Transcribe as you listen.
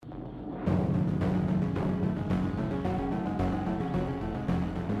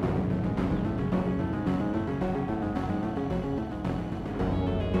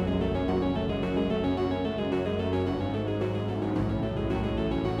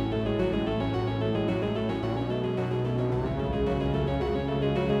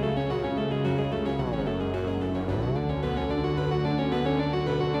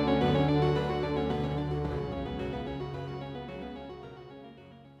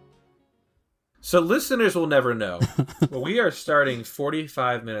So listeners will never know. Well, we are starting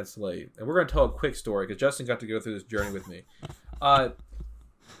 45 minutes late, and we're going to tell a quick story because Justin got to go through this journey with me.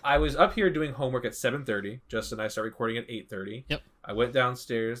 I was up here doing homework at 7:30. Justin and I started recording at 8:30. Yep. I went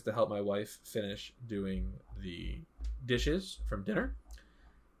downstairs to help my wife finish doing the dishes from dinner.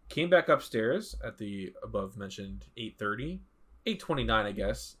 Came back upstairs at the above mentioned 8:30, 8:29, I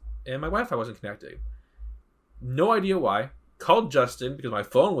guess, and my Wi-Fi wasn't connected. No idea why. Called Justin because my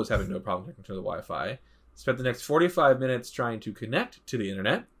phone was having no problem connecting to the Wi-Fi. Spent the next 45 minutes trying to connect to the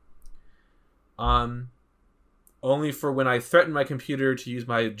internet. Only for when I threatened my computer to use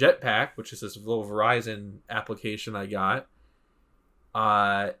my Jetpack, which is this little Verizon application I got,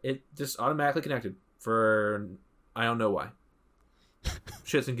 it just automatically connected for I don't know why.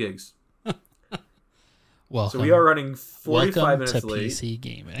 Shits and gigs. Welcome. So we are running 45 minutes to late. PC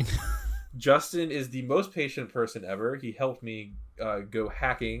gaming. Justin is the most patient person ever. He helped me go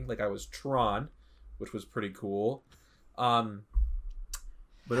hacking like I was Tron, which was pretty cool.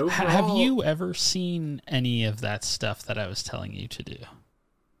 But overall, have you ever seen any of that stuff that I was telling you to do?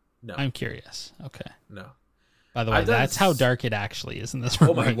 No. I'm curious. Okay. No. By the way, that's how dark it actually is in this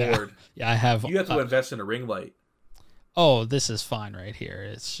room. Oh my right lord. Now. Yeah, I have. You have to invest in a ring light. Oh, this is fine right here.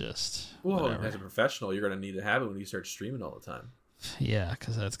 It's just. Well, whatever. as a professional, you're going to need to have it when you start streaming all the time. Yeah,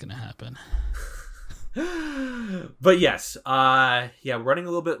 because that's going to happen. But yes, we're running a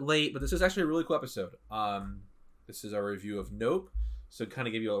little bit late, but this is actually a really cool episode. This is our review of Nope. So kind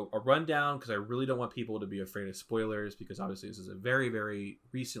of give you a rundown because I really don't want people to be afraid of spoilers because obviously this is a very, very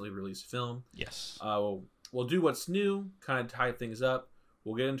recently released film. Yes. We'll do what's new, kind of tie things up.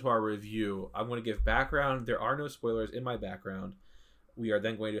 We'll get into our review. I'm going to give background. There are no spoilers in my background. We are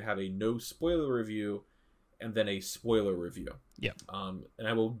then going to have a no spoiler review and then a spoiler review. Yep. And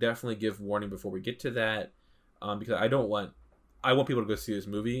I will definitely give warning before we get to that because I want people to go see this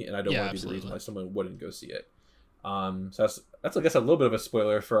movie and I don't want to be the reason why someone wouldn't go see it. So that's I guess a little bit of a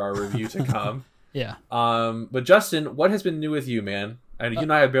spoiler for our review to come. Yeah. But Justin, what has been new with you, man? You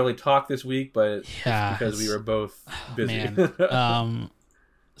and I have barely talked this week, but yeah, it's because we were both busy. Man.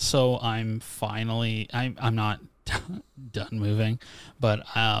 So I'm not done moving, but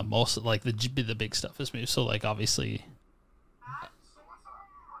most like the big stuff is moved. So like obviously,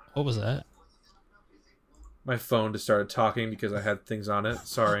 what was that? My phone just started talking because I had things on it.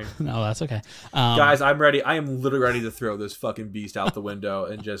 Sorry. No, that's okay. Guys, I'm ready. I am literally ready to throw this fucking beast out the window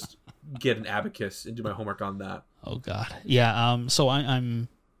and just get an abacus and do my homework on that. Oh God. Yeah. So I'm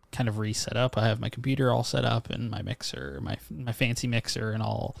kind of reset up. I have my computer all set up and my mixer, my fancy mixer, and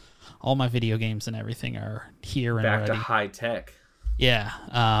all my video games and everything are here and back ready. to high tech. Yeah.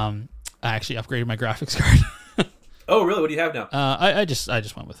 I actually upgraded my graphics card. Oh, really? What do you have now? I just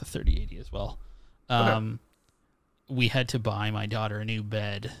went with a 3080 as well. Okay. We had to buy my daughter a new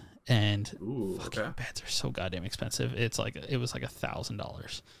bed, and okay. Beds are so goddamn expensive. It was like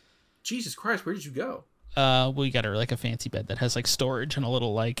 $1,000. Jesus Christ, where did you go? We got her like a fancy bed that has like storage and a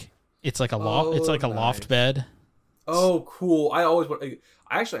little it's like a loft. It's like a loft bed. Oh, cool! I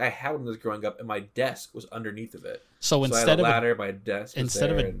had one of those growing up, and my desk was underneath of it. So instead of a ladder, my desk was instead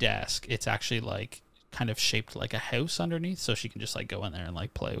there of a desk, it's actually like kind of shaped like a house underneath, so she can just like go in there and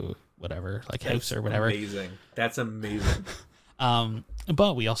like play with whatever, like house or whatever. Amazing. That's amazing.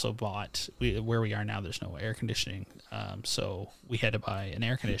 But we also bought where we are now. There's no air conditioning, so we had to buy an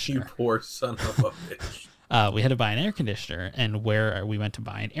air conditioner. You poor son of a bitch. We had to buy an air conditioner, and where we went to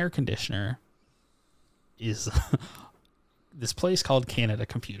buy an air conditioner is this place called Canada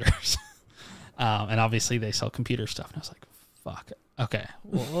Computers, and obviously they sell computer stuff. And I was like, "Fuck, okay,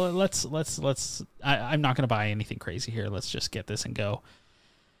 well let's." I'm not going to buy anything crazy here. Let's just get this and go.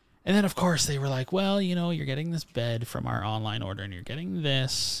 And then, of course, they were like, well, you're getting this bed from our online order and you're getting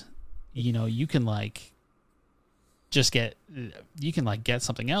this, you can get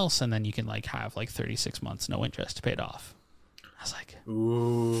something else and then you can have 36 months, no interest to pay it off. I was like,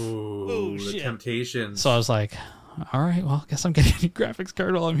 ooh, the shit. temptations. So I was like, all right, well, I guess I'm getting a new graphics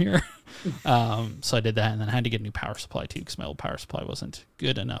card while I'm here. So I did that, and then I had to get a new power supply too because my old power supply wasn't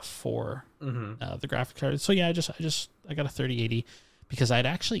good enough for the graphics card. So yeah, I got a 3080. Because I'd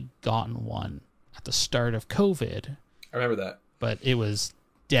actually gotten one at the start of COVID. I remember that. But it was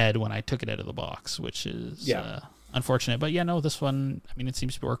dead when I took it out of the box, which is unfortunate. But yeah, no, this one, it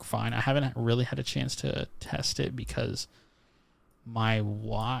seems to work fine. I haven't really had a chance to test it because my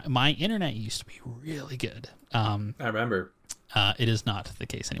internet used to be really good. I remember. It is not the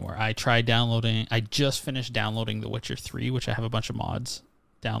case anymore. I just finished downloading The Witcher 3, which I have a bunch of mods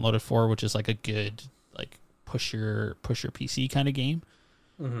downloaded for, which is like a good, push your PC kind of game.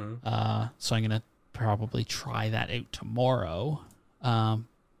 So I'm gonna probably try that out tomorrow.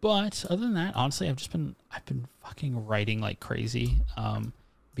 But other than that, honestly, I've been fucking writing like crazy.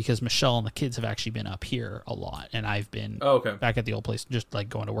 Because Michelle and the kids have actually been up here a lot, and I've been back at the old place, just like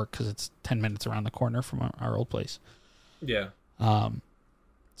going to work because it's 10 minutes around the corner from our old place. Yeah.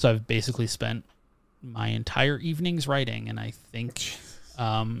 So I've basically spent my entire evenings writing, and I think,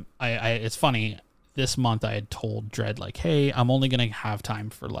 it's funny. This month I had told Dread like, hey, I'm only gonna have time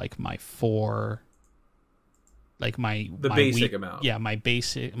for like my four, like my basic amount. Yeah, my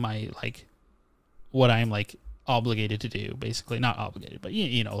like what I'm like obligated to do, basically not obligated, but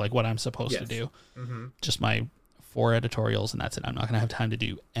you know, like what I'm supposed to do. Mm-hmm. Just my 4 editorials, and that's it. I'm not gonna have time to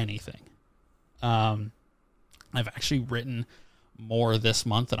do anything. I've actually written more this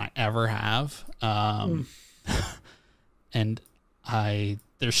month than I ever have. And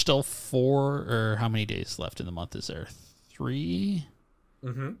there's still 4, or how many days left in the month is there? 3?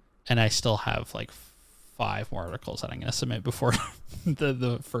 Mm-hmm. And I still have like 5 more articles that I'm going to submit before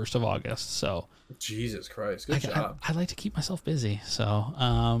the 1st of August. So Jesus Christ, good job. I like to keep myself busy. So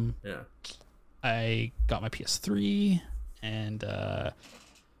yeah, I got my PS3, and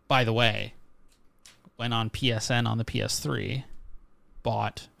by the way, went on PSN on the PS3,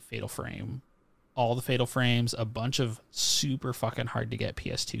 bought Fatal Frame, all the Fatal Frames, a bunch of super fucking hard to get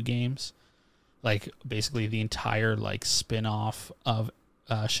PS2 games, like basically the entire like spin-off of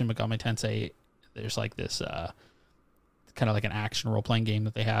Shin Megami Tensei. There's like this kind of like an action role-playing game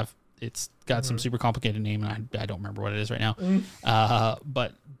that they have. It's got some super complicated name, and I don't remember what it is right now.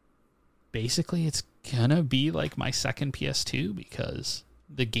 But basically it's gonna be like my second PS2, because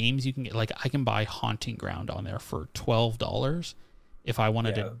the games you can get, like I can buy Haunting Ground on there for $12. If I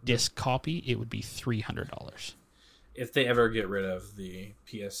wanted a disc copy, it would be $300. If they ever get rid of the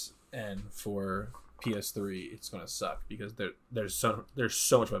PSN for PS3, it's gonna suck, because there's so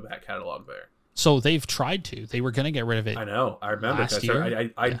much of a back catalog there. So they've tried to. They were gonna get rid of it. I know. I remember. Last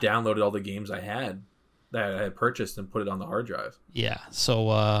year. I downloaded all the games I had that I had purchased and put it on the hard drive. Yeah.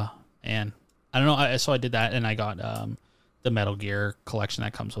 So and I don't know. So I did that, and I got the Metal Gear collection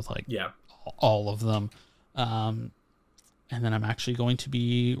that comes with like all of them. And then I'm actually going to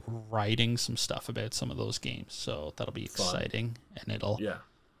be writing some stuff about some of those games, so that'll be exciting, and it'll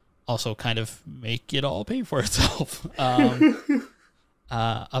also kind of make it all pay for itself.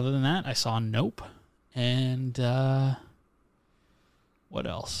 Other than that, I saw Nope, and what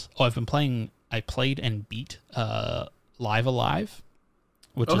else? Oh, I played and beat Live Alive,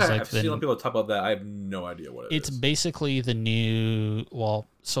 which is like I've seen a lot of people talk about that. I have no idea what it is. It's basically the new. Well,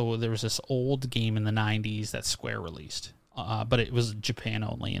 so there was this old game in the '90s that Square released. But it was Japan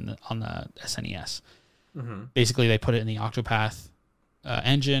only on the SNES. Mm-hmm. Basically, they put it in the Octopath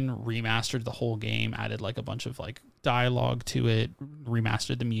engine, remastered the whole game, added like a bunch of like dialogue to it,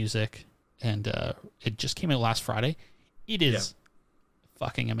 remastered the music, and it just came out last Friday. It is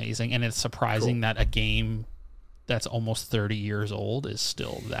fucking amazing, and it's surprising that a game that's almost 30 years old is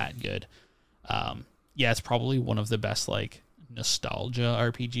still that good. It's probably one of the best like nostalgia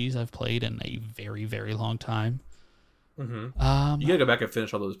RPGs I've played in a very, very long time. Mm-hmm. You gotta go back and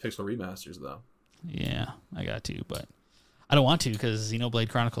finish all those Pixel remasters, though. Yeah, I got to, but I don't want to, because Xenoblade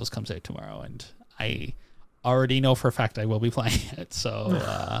Chronicles comes out tomorrow, and I already know for a fact I will be playing it. So,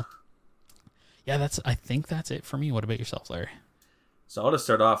 I think that's it for me. What about yourself, Larry? So I'll just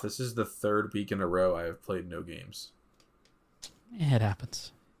start off. This is the 3rd week in a row I have played no games. It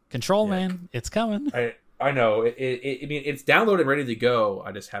happens. Control, man, it's coming. I know. I mean, it's downloaded and ready to go.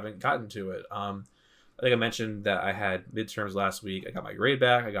 I just haven't gotten to it. I think I mentioned that I had midterms last week. I got my grade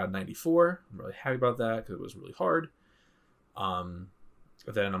back. I got a 94. I'm really happy about that because it was really hard.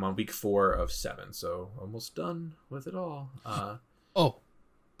 But then I'm on week 4 of 7, so almost done with it all.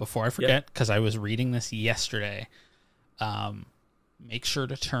 Before I forget, because I was reading this yesterday, make sure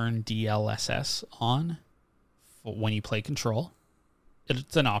to turn DLSS on when you play Control.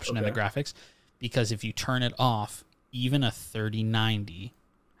 It's an option in the graphics, because if you turn it off, even a 3090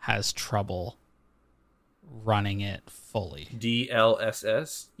 has trouble running it fully.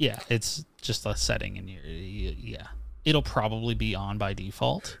 DLSS? Yeah, it's just a setting in your it'll probably be on by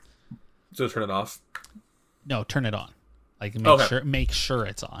default. So turn it off? No, turn it on. Like make sure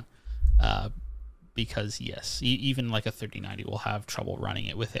it's on. Because even like a 3090 will have trouble running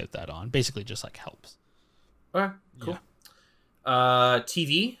it without that on. Basically just like helps. Okay, cool.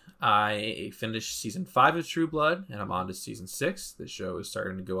 TV, I finished season 5 of True Blood, and I'm on to season 6. The show is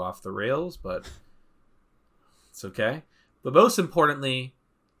starting to go off the rails, but it's okay. But most importantly,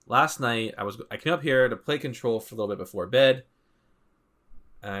 last night I came up here to play Control for a little bit before bed,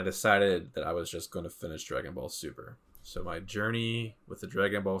 and I decided that I was just going to finish Dragon Ball Super. So my journey with the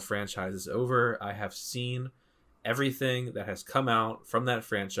Dragon Ball franchise is over. I have seen everything that has come out from that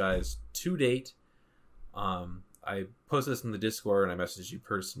franchise to date. I posted this in the Discord and I messaged you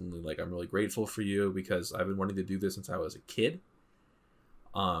personally. Like, I'm really grateful for you because I've been wanting to do this since I was a kid.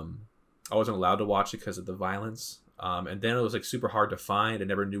 I wasn't allowed to watch it because of the violence. And then it was like super hard to find. I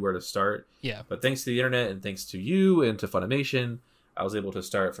never knew where to start. Yeah. But thanks to the internet and thanks to you and to Funimation, I was able to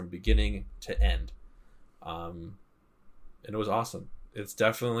start from beginning to end. And it was awesome. It's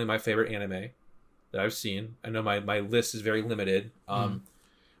definitely my favorite anime that I've seen. I know my list is very limited.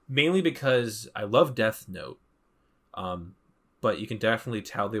 Mainly because I love Death Note. But you can definitely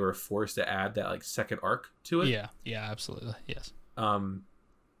tell they were forced to add that like second arc to it. Yeah, absolutely. Yes.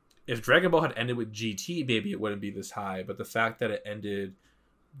 If Dragon Ball had ended with GT, maybe it wouldn't be this high. But the fact that it ended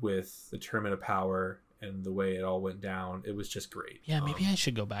with the Tournament of Power and the way it all went down, it was just great. Yeah, maybe I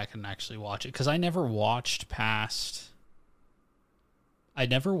should go back and actually watch it because I never watched the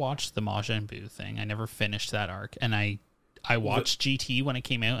Majin Buu thing. I never finished that arc, and I watched GT when it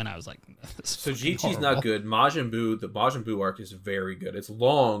came out, and I was like, so GT's not good. The Majin Buu arc is very good. It's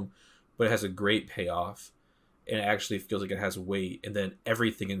long, but it has a great payoff, and it actually feels like it has weight. And then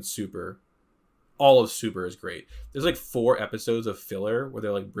everything in Super, all of Super is great. There's like 4 episodes of filler where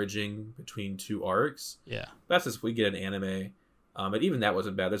they're like bridging between 2 arcs. Yeah, that's just we get an anime. And even that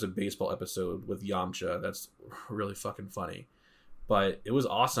wasn't bad. There's a baseball episode with Yamcha that's really fucking funny, but it was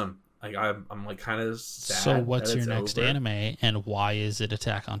awesome. Like I'm like kind of sad. So what's your next over. anime, and why is it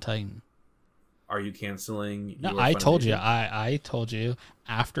Attack on Titan? Are you canceling? No, I told you. I told you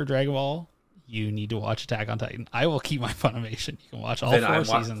after Dragon Ball, you need to watch Attack on Titan. I will keep my Funimation. You can watch all 4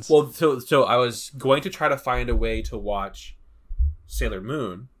 seasons. Well, so I was going to try to find a way to watch Sailor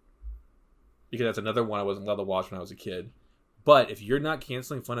Moon because that's another one I wasn't allowed to watch when I was a kid. But if you're not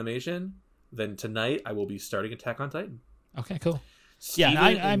canceling Funimation, then tonight I will be starting Attack on Titan. Okay, cool. Steven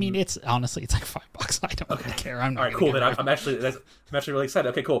I mean, it's honestly, it's like $5. I don't really care. I'm not. All right, cool. Then I'm actually really excited.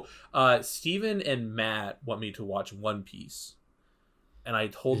 Okay, cool. Steven and Matt want me to watch One Piece, and I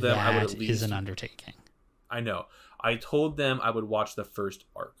told them I would at least. That is an undertaking. I know. I told them I would watch the first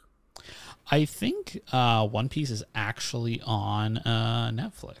arc. I think One Piece is actually on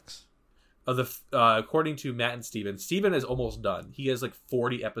Netflix. According to Matt and Steven is almost done. He has like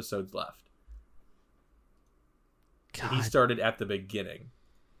 40 episodes left. He started at the beginning.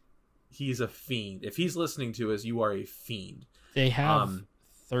 He's a fiend. If he's listening to us, you are a fiend. They have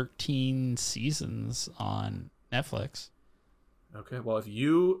 13 seasons on Netflix. Okay, well,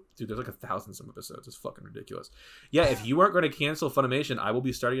 there's like 1,000 some episodes. It's fucking ridiculous. Yeah, if you aren't going to cancel Funimation, I will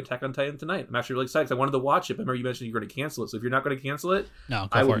be starting Attack on Titan tonight. I'm actually really excited because I wanted to watch it, but remember you mentioned you're going to cancel it. So if you're not going to cancel it,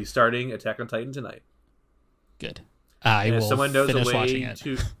 I will be starting Attack on Titan tonight. Good. I will finish watching it.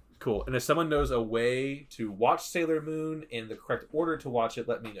 Cool. And if someone knows a way to watch Sailor Moon in the correct order to watch it,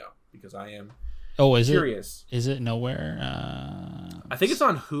 let me know because I am curious. Is it nowhere? I think it's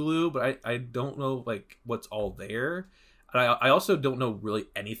on Hulu, but I don't know like what's all there. And I also don't know really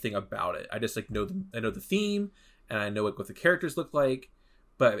anything about it. I just like I know the theme and I know what the characters look like.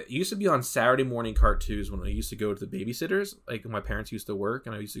 But it used to be on Saturday morning cartoons when I used to go to the babysitters. Like when my parents used to work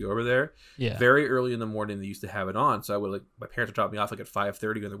and I used to go over there. Yeah. Very early in the morning they used to have it on. So I would my parents would drop me off like at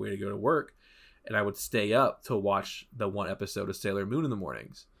 5:30 on their way to go to work. And I would stay up to watch the one episode of Sailor Moon in the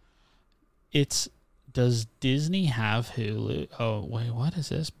mornings. Does Disney have Hulu? Oh, wait, what is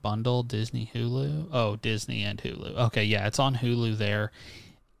this? Bundle Disney Hulu? Oh, Disney and Hulu. Okay, yeah, it's on Hulu there.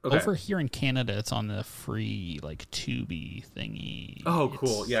 Okay. Over here in Canada, it's on the free like Tubi thingy. Oh,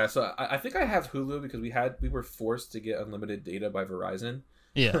 cool. Yeah, so I think I have Hulu because we were forced to get unlimited data by Verizon.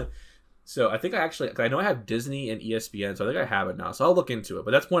 Yeah. So I think I know I have Disney and ESPN, so I think I have it now. So I'll look into it.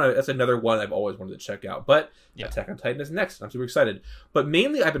 But that's another one I've always wanted to check out. But Attack on Titan is next. I'm super excited. But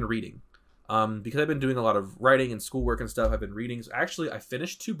mainly I've been reading. Because I've been doing a lot of writing and schoolwork and stuff. I've been reading. So actually, I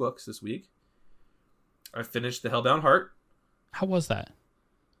finished 2 books this week. I finished The Hellbound Heart. How was that?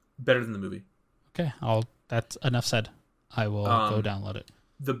 Better than the movie. Okay, that's enough said. I will go download it.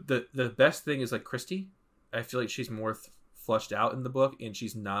 The best thing is like Christy. I feel like she's more fleshed out in the book, and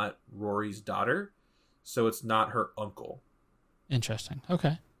she's not Rory's daughter, so it's not her uncle. Interesting.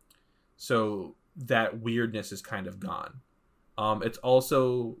 Okay. So that weirdness is kind of gone. It's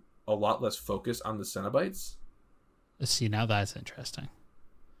also a lot less focus on the Cenobites. See, now that's interesting.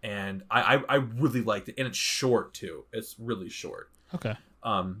 And I really liked it, and it's short too. It's really short. Okay.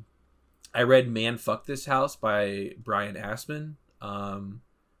 I read Man Fuck This House by Brian Asman.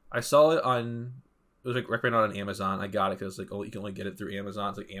 I saw it was like recommended on Amazon. I got it because like you can only get it through Amazon.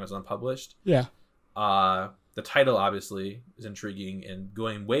 It's like Amazon published. Yeah. The title obviously is intriguing, and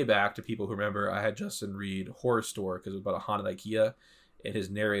going way back to people who remember, I had Justin read Horror Store because it was about a haunted IKEA and his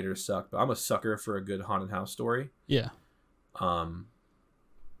narrators suck. But I'm a sucker for a good haunted house story. Yeah.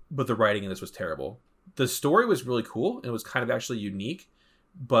 But the writing in this was terrible. The story was really cool and it was kind of actually unique,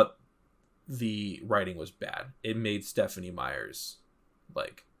 but the writing was bad. It made Stephanie Myers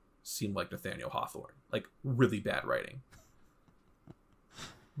like seem like Nathaniel Hawthorne. Like really bad writing.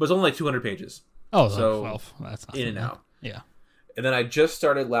 But it's only like 200 pages. Oh, so well, that's not in and out. Yeah. And then I just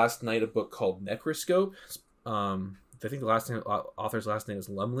started last night a book called Necroscope. I think the author's last name is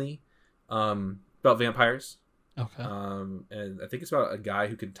Lumley. About vampires. Okay. And I think it's about a guy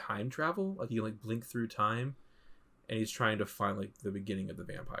who can time travel. Like he can like blink through time, and he's trying to find like the beginning of the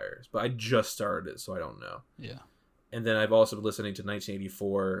vampires. But I just started it, so I don't know. Yeah. And then I've also been listening to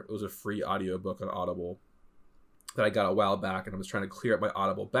 1984. It was a free audiobook on Audible that I got a while back, and I was trying to clear up my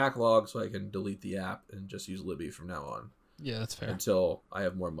Audible backlog so I can delete the app and just use Libby from now on. Yeah, that's fair. Until I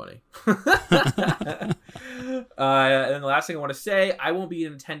have more money. And then the last thing I want to say, I won't be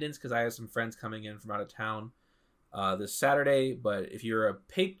in attendance because I have some friends coming in from out of town this Saturday. But if you're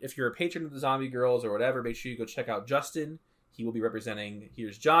a patron of the Zombie Girls or whatever, make sure you go check out Justin. He will be representing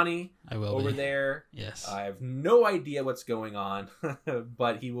Here's Johnny over there. Yes. I have no idea what's going on,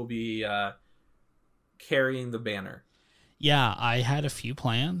 but he will be carrying the banner. Yeah, I had a few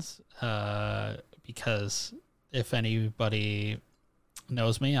plans because if anybody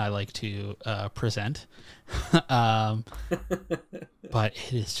knows me, I like to present. But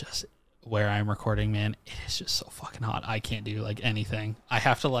it is just where I'm recording, man. It is just so fucking hot. I can't do like anything. I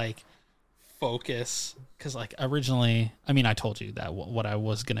have to like focus because like originally, I mean, I told you that what I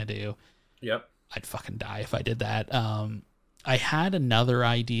was gonna do. Yep. I'd fucking die if I did that. I had another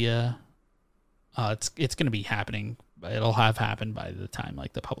idea. It's gonna be happening. It'll have happened by the time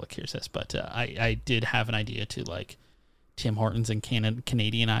like the public hears this. But I did have an idea to like Tim Hortons and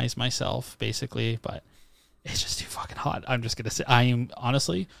Canadianize myself basically, but it's just too fucking hot. I'm just gonna sit. I'm gonna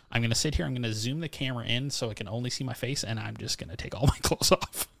sit here. I'm gonna zoom the camera in so it can only see my face, and I'm just gonna take all my clothes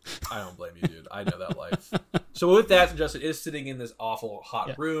off. I don't blame you, dude. I know that life. So with that, Justin is sitting in this awful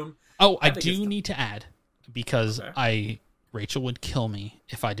hot room. Oh, I do need to add because Rachel would kill me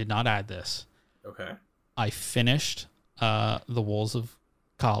if I did not add this. Okay. I finished The Wolves of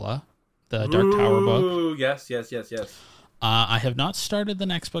Kala, the Dark Tower book. Yes. I have not started the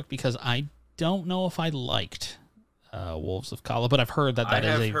next book because I don't know if I liked Wolves of Kala, but I've heard that is a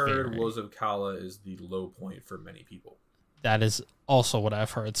I have heard Wolves of Kala is the low point for many people. That is also what I've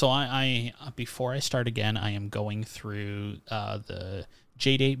heard. So I before I start again, I am going through the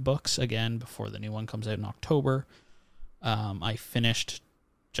J-Date books again before the new one comes out in October. I finished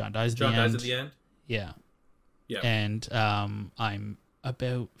John Dies at the End. Yeah. And I'm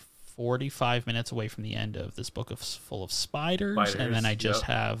about 45 minutes away from the end of this book full of spiders, and then I just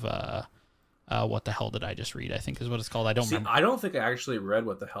have What the Hell Did I Just Read, I think is what it's called. I don't remember. I don't think I actually read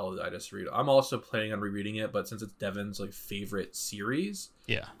What the Hell Did I Just Read. I'm also planning on rereading it, but since it's Devin's like favorite series,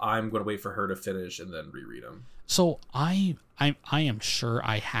 I'm going to wait for her to finish and then reread them. So I am sure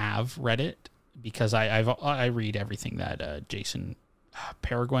I have read it because I read everything that Jason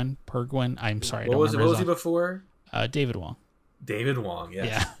Perguin. I'm sorry. What was he before? David Wong. David Wong,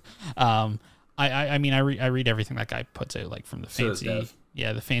 yes. Yeah. I mean, I read everything that guy puts out, like from the fancy,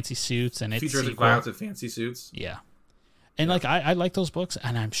 the fancy suits and Futuristic Violence and Fancy Suits. Yeah, and like I like those books,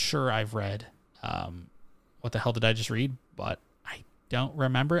 and I'm sure I've read. What the Hell Did I Just Read? But I don't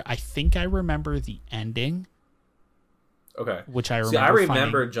remember. I think I remember the ending. Okay. Which I remember. See, I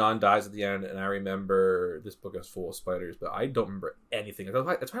remember John Dies at the End, and I remember this book is full of spiders, but I don't remember anything. That's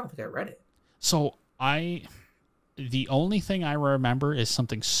why I don't think I read it. So the only thing I remember is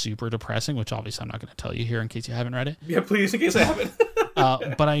something super depressing, which obviously I'm not going to tell you here in case you haven't read it. Yeah, please, in case I haven't.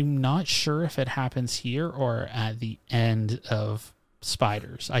 But I'm not sure if it happens here or at the end of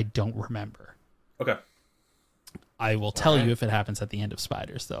Spiders. I don't remember. Okay. I will tell you if it happens at the end of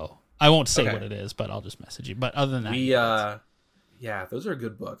Spiders, though. I won't say what it is, but I'll just message you. But other than that, those are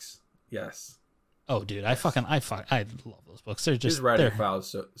good books. Yes. Oh, dude, I love those books. They're just his writing file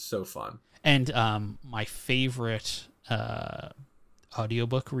is so fun. And my favorite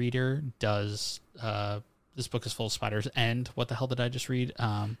audiobook reader does This Book is Full of Spiders and What the Hell Did I Just Read?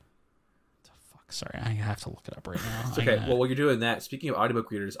 Sorry, I have to look it up right now. It's okay. Well, while you're doing that, speaking of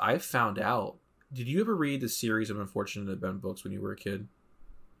audiobook readers, I found out. Did you ever read the series of Unfortunate Event books when you were a kid?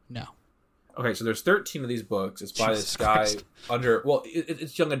 No. Okay, so there's 13 of these books. It's by this guy under. Well,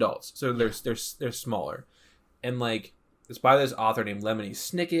 it's young adults, so they're smaller, and like it's by this author named Lemony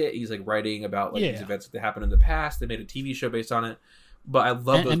Snicket. He's like writing about like these events that happened in the past. They made a TV show based on it, but I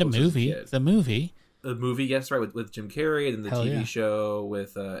love those and books a movie. The movie, yes, right, with Jim Carrey, and then the TV show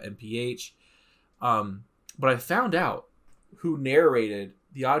with NPH. But I found out who narrated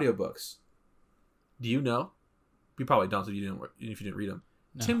the audiobooks. Do you know? You probably don't if you didn't read them.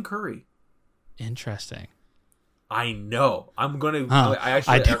 No. Tim Curry. Interesting. I know. I'm gonna.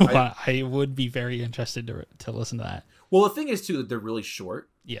 I would be very interested to listen to that. Well, the thing is too that they're really short.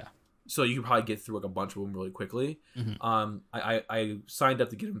 Yeah. So you can probably get through like a bunch of them really quickly. Mm-hmm. I signed up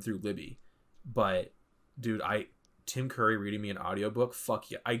to get them through Libby, but dude, Tim Curry reading me an audiobook, fuck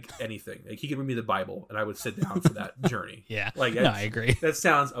yeah, anything. Like he could read me the Bible, and I would sit down for that journey. Yeah, like no, I agree. That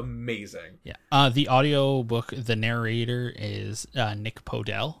sounds amazing. Yeah. The audiobook, the narrator is Nick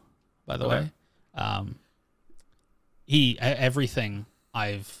Podell, by the way. Everything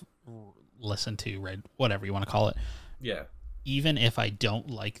I've listened to, read, whatever you want to call it. Yeah. Even if I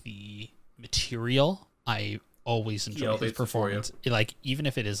don't like the material, I always enjoy his performance. Like even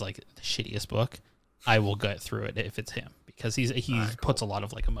if it is like the shittiest book, I will get through it if it's him because he puts a lot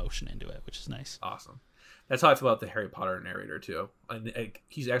of like emotion into it, which is nice. Awesome. That's how I feel about the Harry Potter narrator too. And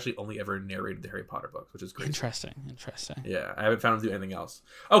he's actually only ever narrated the Harry Potter books, which is crazy. Interesting. Yeah, I haven't found him do anything else.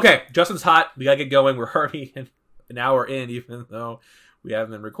 Okay, Justin's hot. We gotta get going. We're already an hour in, even though we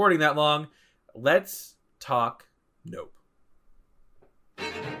haven't been recording that long. Let's talk Nope.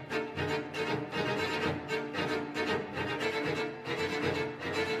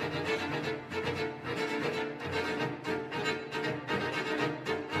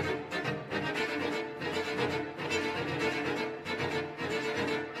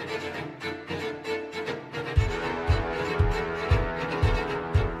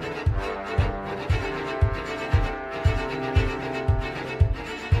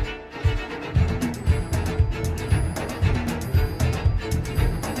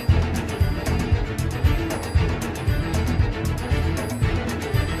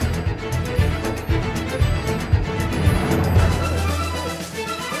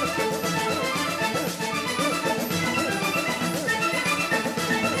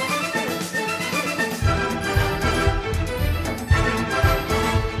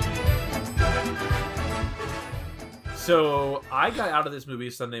 So I got out of this movie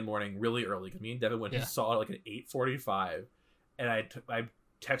Sunday morning really early because me and Devin went and saw it like at 8:45, and I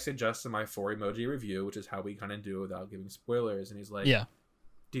texted Justin my 4 emoji review, which is how we kind of do it without giving spoilers, and he's like, "Yeah,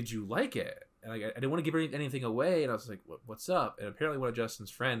 did you like it?" And I didn't want to give anything away, and I was like, "What's up?" And apparently one of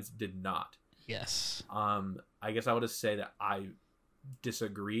Justin's friends did not. Yes. I guess I would just say that I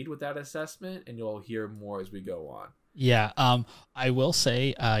disagreed with that assessment, and you'll hear more as we go on. Yeah, I will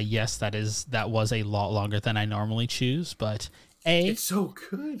say, yes, that was a lot longer than I normally choose, but it's so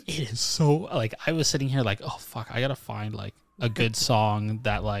good. It is so, like, I was sitting here like, oh fuck, I gotta find like a good song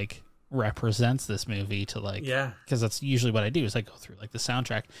that like represents this movie to like, because that's usually what I do is I go through like the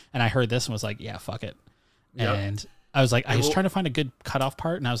soundtrack, and I heard this and was like, yeah, fuck it, and I was like, I was trying to find a good cutoff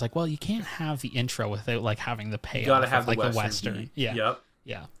part, and I was like, well, you can't have the intro without like having the payoff. You gotta have like the Western. Yeah.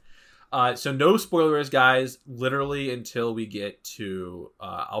 So no spoilers, guys, literally until we get to,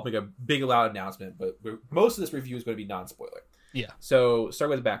 I'll make a big loud announcement, but most of this review is going to be non-spoiler. Yeah. So start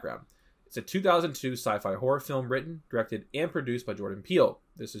with the background. It's a 2002 sci-fi horror film written, directed, and produced by Jordan Peele.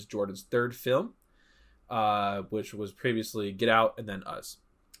 This is Jordan's 3rd film, which was previously Get Out and then Us.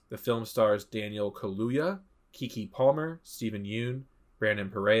 The film stars Daniel Kaluuya, Keke Palmer, Stephen Yeun, Brandon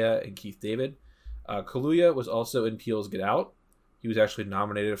Perea, and Keith David. Kaluuya was also in Peele's Get Out. He was actually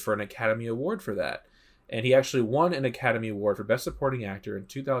nominated for an Academy Award for that. And he actually won an Academy Award for Best Supporting Actor in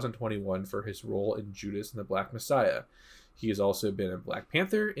 2021 for his role in Judas and the Black Messiah. He has also been in Black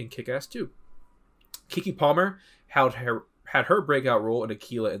Panther and Kick-Ass 2. Keke Palmer had her breakout role in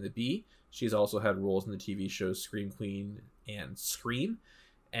Aquila and the Bee. She's also had roles in the TV shows Scream Queen and Scream.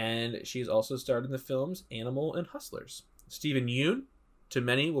 And she's also starred in the films Animal and Hustlers. Stephen Yeun, to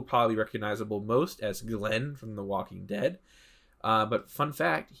many, will probably be recognizable most as Glenn from The Walking Dead. But fun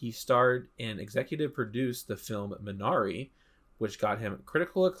fact, he starred and executive produced the film Minari, which got him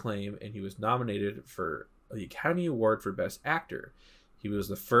critical acclaim, and he was nominated for the Academy Award for Best Actor. He was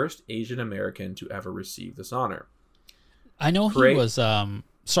the first Asian American to ever receive this honor. I know he was,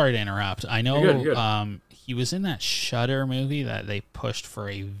 sorry to interrupt. I know you're good. He was in that Shudder movie that they pushed for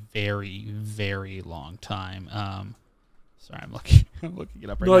a very, very long time. Sorry, I'm looking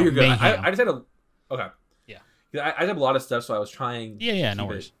it up right now. No, you're good. I just had a... Okay. I have a lot of stuff, so I was trying. No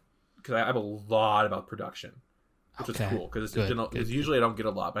worries. Because I have a lot about production, which is cool. Because usually I don't get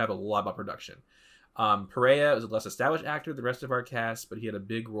a lot, but I have a lot about production. Perea was a less established actor than the rest of our cast, but he had a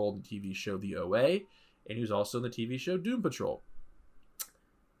big role in the TV show The OA, and he was also in the TV show Doom Patrol.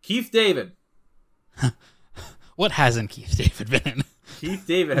 Keith David. What hasn't Keith David been in? Keith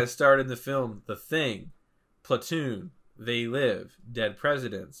David has starred in the film The Thing, Platoon, They Live, Dead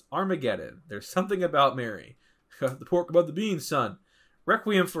Presidents, Armageddon, There's Something About Mary, The Pork Above the Beans, son.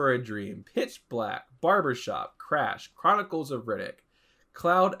 Requiem for a Dream, Pitch Black, Barbershop, Crash, Chronicles of Riddick,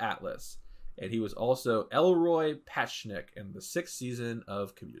 Cloud Atlas, and he was also Elroy Patchnick in the 6th season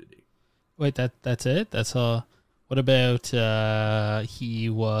of Community. Wait, that's it? That's all. What about he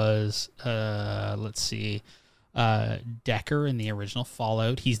was let's see, Decker in the original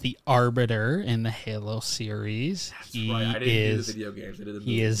Fallout. He's the Arbiter in the Halo series. That's right. I didn't do the video games. I did the movies.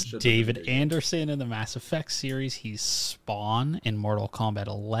 He is David Anderson in the Mass Effect series. He's Spawn in Mortal Kombat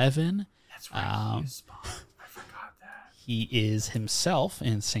 11. That's right. He is Spawn. I forgot that. He is himself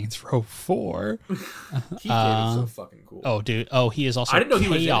in Saints Row 4. Keith David's so fucking cool. Oh, dude. Oh, he is also I didn't know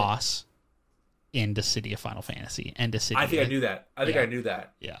Chaos he was in Dissidia Final Fantasy and Dissidia. I think I knew that. I knew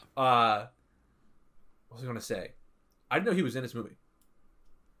that. Yeah. What was I going to say? I didn't know he was in this movie.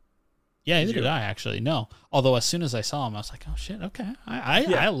 Yeah, neither did I actually. No, although as soon as I saw him, I was like, "Oh shit, okay."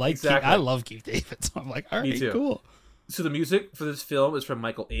 I like exactly. I love Keith David, so I'm like, "All right, cool." So the music for this film is from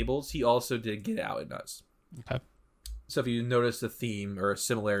Michael Abels. He also did Get Out and Us. Okay. So if you notice a theme or a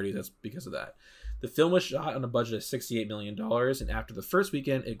similarity, that's because of that. The film was shot on a budget of $68 million, and after the first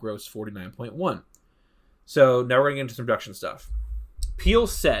weekend, it grossed 49.1. So now we're going to get into some production stuff. Peele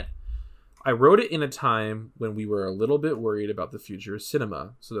said, I wrote it in a time when we were a little bit worried about the future of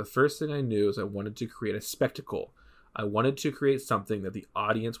cinema. So the first thing I knew is I wanted to create a spectacle. I wanted to create something that the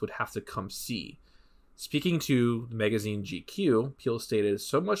audience would have to come see. Speaking to the magazine GQ, Peele stated,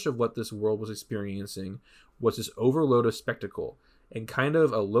 so much of what this world was experiencing was this overload of spectacle and kind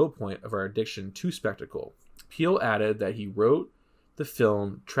of a low point of our addiction to spectacle. Peele added that he wrote the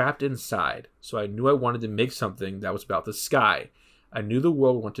film trapped inside, so I knew I wanted to make something that was about the sky. I knew the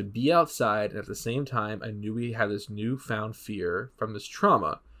world wanted to be outside, and at the same time, I knew we had this newfound fear from this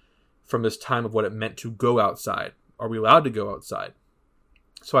trauma, from this time of what it meant to go outside. Are we allowed to go outside?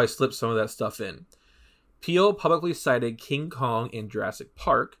 So I slipped some of that stuff in. Peele publicly cited King Kong and Jurassic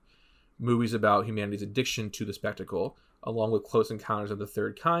Park, movies about humanity's addiction to the spectacle, along with Close Encounters of the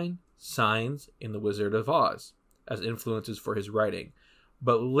Third Kind, Signs, and The Wizard of Oz, as influences for his writing.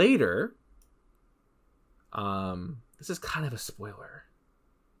 But later, this is kind of a spoiler.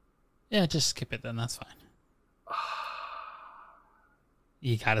 Yeah, just skip it then. That's fine.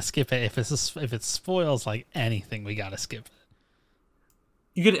 You gotta skip it if it spoils like anything. We gotta skip it.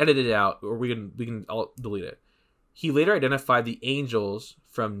 You can edit it out, or we can all delete it. He later identified the angels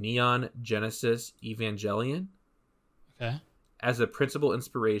from Neon Genesis Evangelion as a principal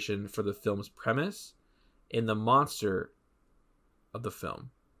inspiration for the film's premise and the monster of the film.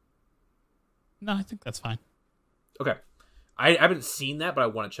 No, I think that's fine. Okay. I haven't seen that, but I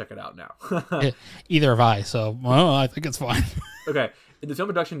want to check it out now. Either have I, so I think it's fine. Okay. In the film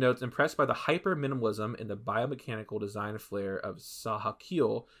production notes, impressed by the hyper-minimalism and the biomechanical design flair of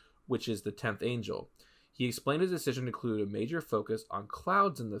Sahakeel, which is the 10th angel. He explained his decision to include a major focus on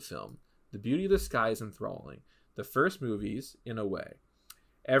clouds in the film. The beauty of the sky is enthralling. The first movies, in a way.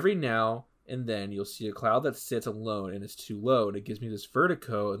 Every now and then you'll see a cloud that sits alone and is too low, and it gives me this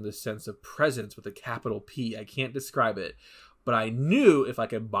vertigo and this sense of presence with a capital P. I can't describe it. But I knew if I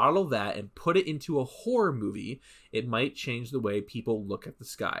could bottle that and put it into a horror movie, it might change the way people look at the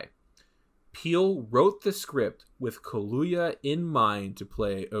sky. Peele wrote the script with Kaluuya in mind to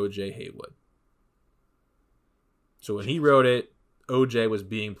play O.J. Haywood. So when he wrote it, O.J. was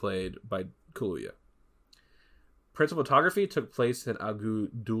being played by Kaluuya. Principal photography took place in Agu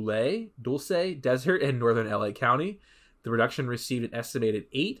Dulce Desert in northern LA County. The production received an estimated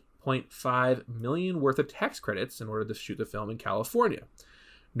 $8.5 million worth of tax credits in order to shoot the film in California.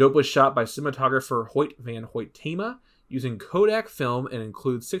 Nope was shot by cinematographer Hoyt Van Hoytema using Kodak film and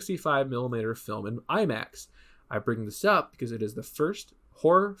includes 65mm film in IMAX. I bring this up because it is the first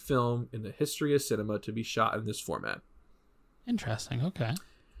horror film in the history of cinema to be shot in this format. Interesting, okay.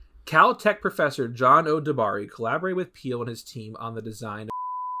 Caltech professor John O. Dabari collaborated with Peele and his team on the design of...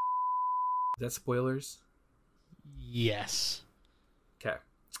 Is that spoilers? Yes. Okay.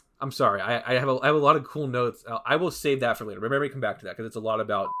 I'm sorry. I have a lot of cool notes. I will save that for later. Remember to come back to that because it's a lot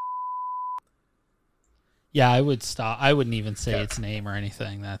about... Yeah, I would stop. I wouldn't even say its name or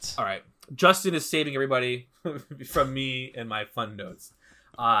anything. That's all right. Justin is saving everybody from me and my fun notes.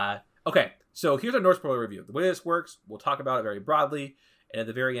 Okay, so here's our North spoiler review. The way this works, we'll talk about it very broadly, and at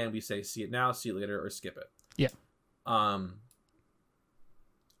the very end, we say see it now, see it later, or skip it. Yeah. I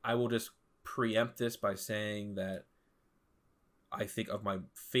will just preempt this by saying that I think of my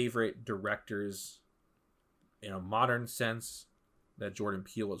favorite directors in a modern sense, that Jordan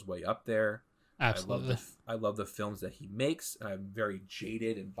Peele is way up there. Absolutely. I love the films that he makes. I'm very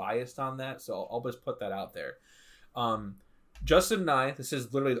jaded and biased on that, so I'll just put that out there. Justin and I, this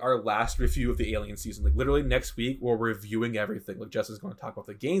is literally our last review of the Alien season. Like, literally next week, we're reviewing everything. Like, Justin's going to talk about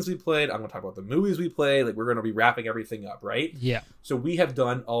the games we played. I'm going to talk about the movies we played. Like, we're going to be wrapping everything up, right? Yeah. So we have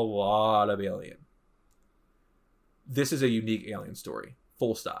done a lot of Alien. This is a unique Alien story.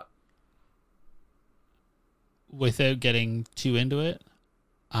 Full stop. Without getting too into it,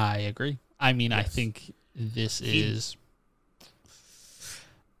 I agree. I mean, I Yes. think this is...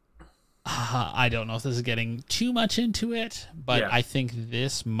 I don't know if this is getting too much into it, but Yeah. I think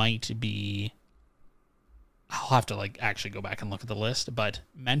this might be... I'll have to like actually go back and look at the list, but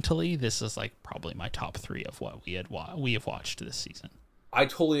mentally, this is like probably my top 3 of what we have watched this season. I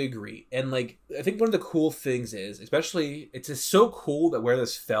totally agree. And like, I think one of the cool things is, especially, it's just so cool that where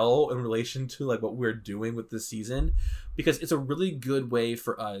this fell in relation to like what we're doing with this season, because it's a really good way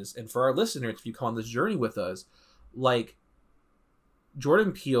for us and for our listeners, if you come on this journey with us, like,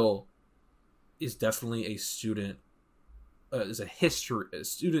 Jordan Peele is definitely a student, is a history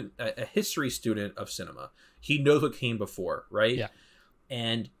student of cinema. He knows what came before, right? Yeah.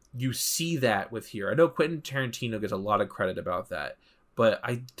 And you see that with here. I know Quentin Tarantino gets a lot of credit about that, but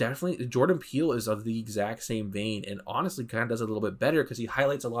I definitely, Jordan Peele is of the exact same vein, and honestly kind of does it a little bit better because he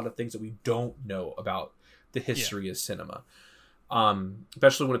highlights a lot of things that we don't know about the history of cinema,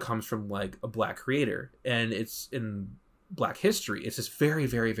 especially when it comes from like a Black creator, and it's in Black history. It's just very,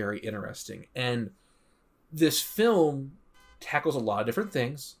 very, very interesting. And this film tackles a lot of different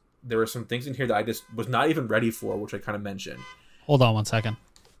things. There were some things in here that I just was not even ready for, which I kind of mentioned. Hold on one second.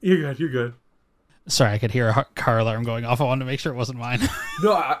 You're good. Sorry, I could hear a car alarm going off. I wanted to make sure it wasn't mine.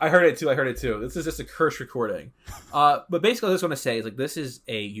 No, I heard it too. This is just a cursed recording. But basically, what I just want to say is like, this is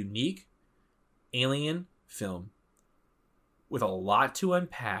a unique Alien film with a lot to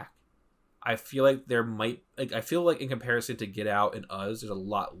unpack. I feel like I feel like in comparison to Get Out and Us, there's a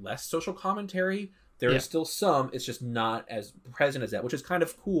lot less social commentary. There is still some, it's just not as present as that, which is kind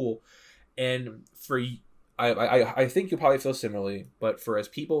of cool. And for I think you'll probably feel similarly, but for as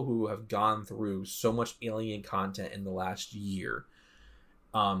people who have gone through so much Alien content in the last year,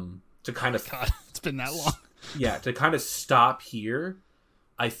 to kind of God, it's been that long. Yeah, to kind of stop here,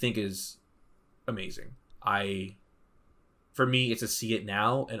 I think is amazing. For me, it's to see it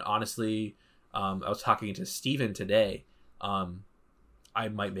now, and honestly, I was talking to Steven today. I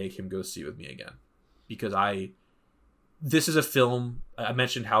might make him go see it with me again, because this is a film. I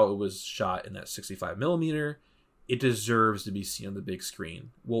mentioned how it was shot in that 65 millimeter. It deserves to be seen on the big screen.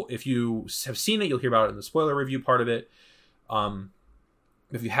 Well, if you have seen it, you'll hear about it in the spoiler review part of it.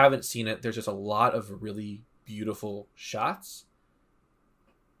 If you haven't seen it, there's just a lot of really beautiful shots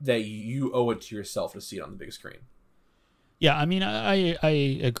that you owe it to yourself to see it on the big screen. Yeah, I mean,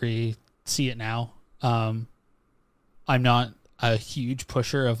 I agree. See it now. I'm not a huge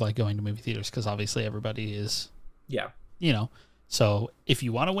pusher of like going to movie theaters because obviously everybody is. Yeah. So if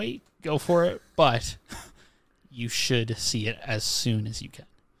you want to wait, go for it. But you should see it as soon as you can.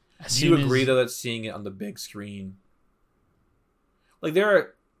 Do you agree though that seeing it on the big screen, like I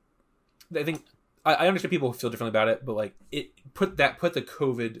think I understand people feel differently about it, but like put the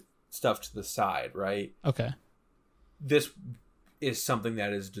COVID stuff to the side, right? Okay. This is something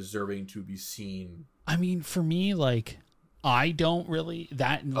that is deserving to be seen. I mean, for me, like, I don't really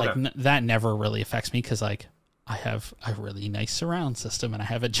that that never really affects me because like I have a really nice surround system and I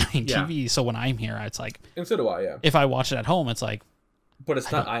have a giant TV. So when I'm here, it's like, and so do I. Yeah. If I watch it at home, it's like, but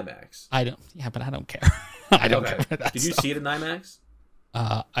it's not IMAX. I don't. Yeah, but I don't care. I don't care for that. Did you see it in IMAX?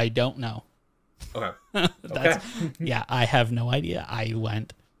 I don't know. Okay. Okay. Yeah, I have no idea. I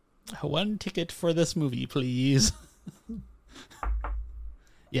went 1 ticket for this movie, please.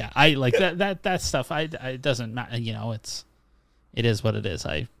 Yeah, I like that stuff. It doesn't matter. It is what it is.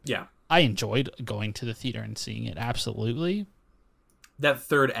 I enjoyed going to the theater and seeing it. Absolutely. That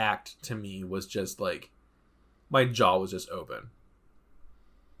third act to me was just like, my jaw was just open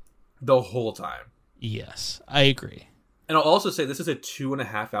the whole time. Yes, I agree. And I'll also say this is a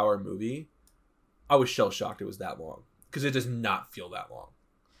 2.5 hour movie. I was shell shocked it was that long because it does not feel that long.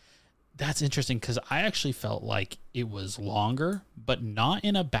 That's interesting because I actually felt like it was longer, but not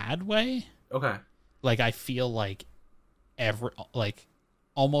in a bad way. Okay. Like I feel like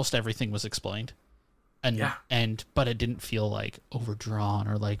almost everything was explained, but it didn't feel like overdrawn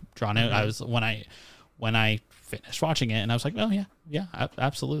or like drawn out. I was when I finished watching it and I was like, oh yeah,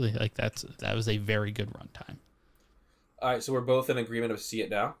 absolutely. Like that was a very good runtime. All right, so we're both in agreement of see it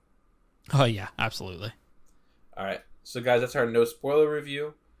now. Oh yeah, absolutely. All right, so guys, that's our no spoiler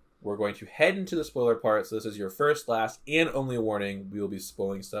review. We're going to head into the spoiler part. So this is your first, last, and only warning. We will be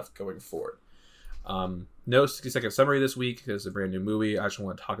spoiling stuff going forward. No 60-second summary this week because it's a brand new movie. I just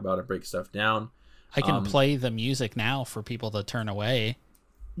want to talk about and break stuff down. I can play the music now for people to turn away.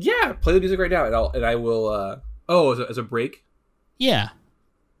 Yeah, play the music right now, and I will. As a break. Yeah.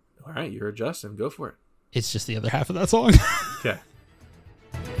 All right, you heard Justin. Go for it. It's just the other half of that song. Okay.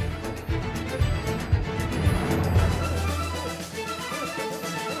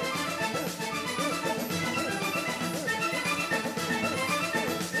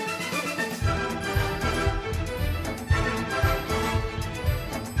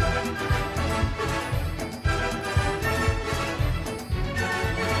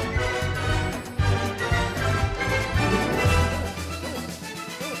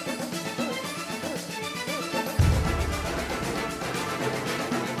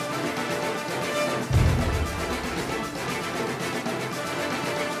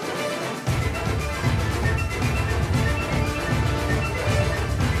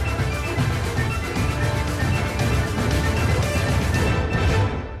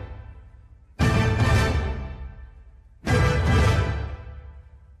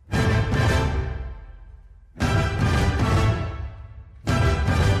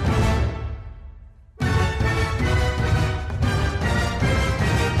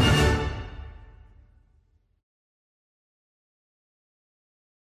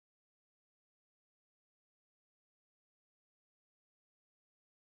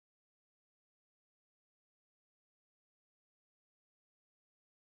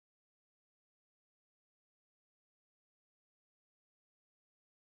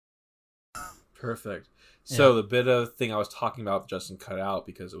 Perfect. So the bit of thing I was talking about, Justin cut out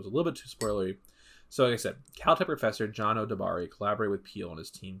because it was a little bit too spoilery. So like I said, Caltech professor John O'Dabari collaborated with Peel and his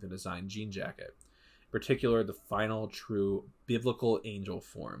team to design Jean Jacket. In particular, the final true biblical angel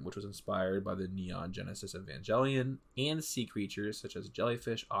form, which was inspired by the Neon Genesis Evangelion and sea creatures such as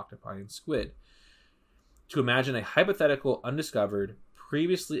jellyfish, octopi, and squid. To imagine a hypothetical, undiscovered,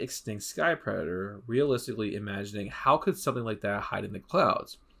 previously extinct sky predator, realistically imagining how could something like that hide in the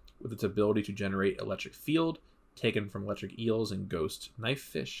clouds, with its ability to generate electric field taken from electric eels and ghost knife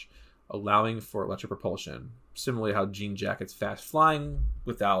fish, allowing for electric propulsion, similarly how Jean Jacket's fast flying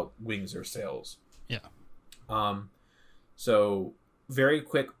without wings or sails. Yeah. So very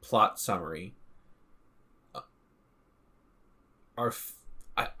quick plot summary. I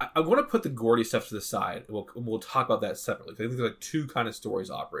want to put the Gordy stuff to the side. We'll talk about that separately. I think there's like two kind of stories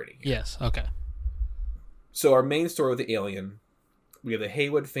operating here. Yes. Okay. So our main story with the alien, we have the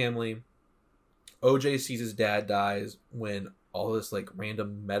Haywood family. OJ sees his dad dies when all this like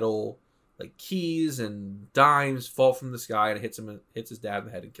random metal like keys and dimes fall from the sky and hits his dad in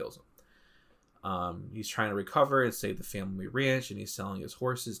the head and kills him. He's trying to recover and save the family ranch, and he's selling his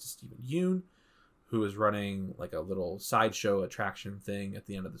horses to Stephen Yoon, who is running like a little sideshow attraction thing at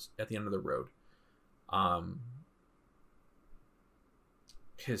the end of the road.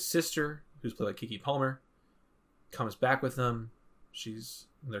 His sister, who's played by Kiki Palmer, comes back with them.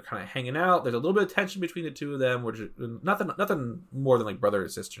 They're kind of hanging out. There's a little bit of tension between the two of them, which is nothing more than like brother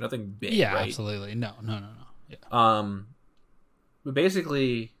and sister, nothing big. Yeah, right? Absolutely. No. Yeah. But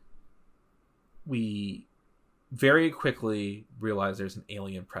basically, we very quickly realize there's an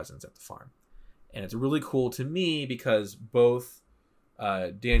alien presence at the farm, and it's really cool to me because both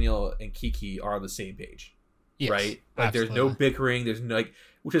Daniel and Kiki are on the same page, Yes, right? Like absolutely. there's no bickering. There's no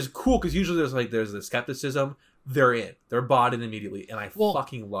which is cool because usually there's the skepticism. They're bought in immediately, and I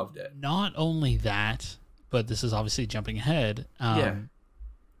fucking loved it. Not only that, but this is obviously jumping ahead.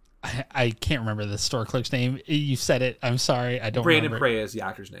 I can't remember the store clerk's name. You said it. I'm sorry. I don't Brandon remember. Prey is the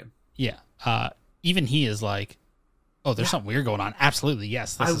actor's name. Yeah. Even he is like, oh, there's something weird going on. Absolutely.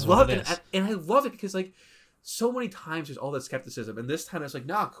 Yes. This is love what it. is. And I love it because like so many times there's all that skepticism, and this time it's like,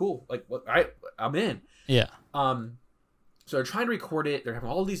 nah, cool. Like, I'm in. Yeah. So they're trying to record it. They're having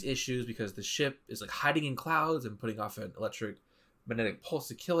all these issues because the ship is like hiding in clouds and putting off an electromagnetic pulse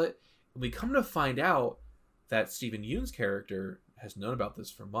to kill it. And we come to find out that Stephen Yoon's character has known about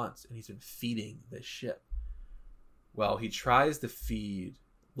this for months, and he's been feeding this ship. Well, he tries to feed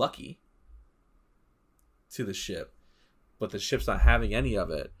Lucky to the ship, but the ship's not having any of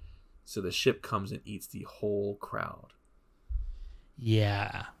it. So the ship comes and eats the whole crowd.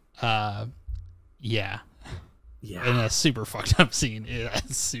 Yeah. Yeah. Yeah. And a super fucked up scene.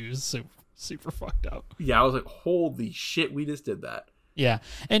 It's super fucked up. Yeah, I was like, holy shit, we just did that. Yeah.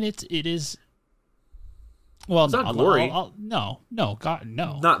 And it is. Well, it's no, not gory. No, God,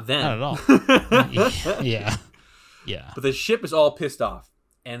 no. Not then. Not at all. Yeah. Yeah. But the ship is all pissed off.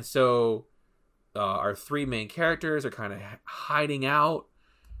 And so our three main characters are kind of hiding out.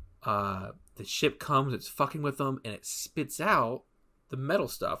 The ship comes, it's fucking with them, and it spits out the metal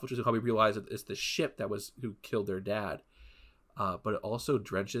stuff, which is how we realize that it's the ship who killed their dad. but it also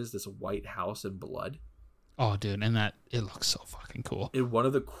drenches this White House in blood. Oh, dude, and that it looks so fucking cool. In one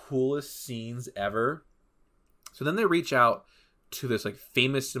of the coolest scenes ever. So then they reach out to this like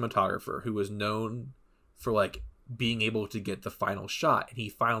famous cinematographer who was known for like being able to get the final shot, and he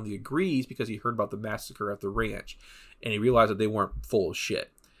finally agrees because he heard about the massacre at the ranch, and he realized that they weren't full of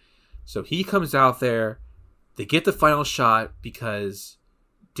shit. So he comes out there. They get the final shot because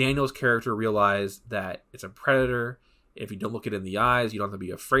Daniel's character realized that it's a predator. If you don't look it in the eyes, you don't have to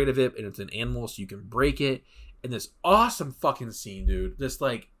be afraid of it, and it's an animal, so you can break it. And this awesome fucking scene, dude. This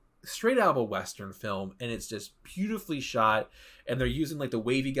like straight out of a Western film, and it's just beautifully shot. And they're using like the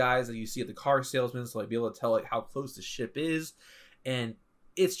wavy guys that you see at the car salesman, so like be able to tell like how close the ship is, and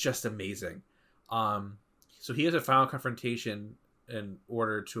it's just amazing. So he has a final confrontation in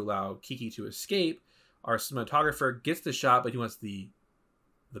order to allow Kiki to escape. Our cinematographer gets the shot, but he wants the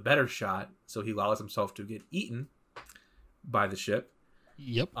better shot, so he allows himself to get eaten by the ship.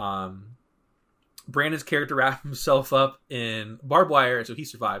 Yep. Brandon's character wrapped himself up in barbed wire, so he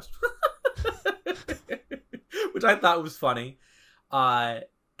survives, which I thought was funny. And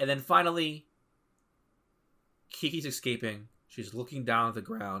then finally, Kiki's escaping. She's looking down at the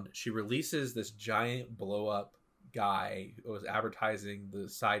ground. She releases this giant blow-up guy who was advertising the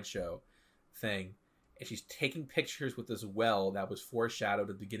sideshow thing. And she's taking pictures with this well that was foreshadowed at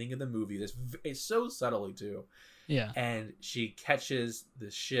the beginning of the movie. It's so subtly, too. Yeah. And she catches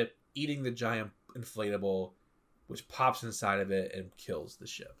the ship eating the giant inflatable, which pops inside of it and kills the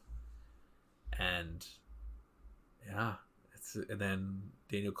ship. And yeah, and then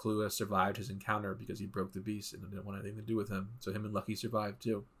Daniel Kaluuya survived his encounter because he broke the beast and didn't want anything to do with him. So him and Lucky survived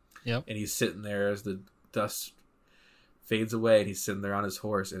too. Yep. And he's sitting there as the dust fades away, and he's sitting there on his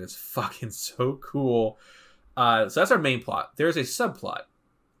horse, and it's fucking so cool. So that's our main plot. There's a subplot,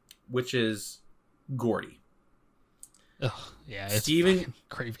 which is Gordy. Ugh, yeah, it's Steven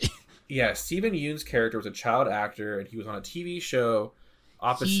creepy. Yeah, Steven Yeun's character was a child actor, and he was on a TV show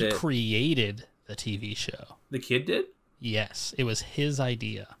opposite. He created the TV show. The kid did? Yes, it was his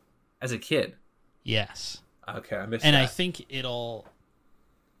idea. As a kid? Yes. Okay, I missed and that.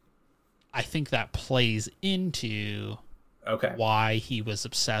 I think that plays into why he was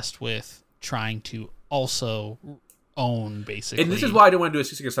obsessed with trying to also own, basically. And this is why I don't want to do a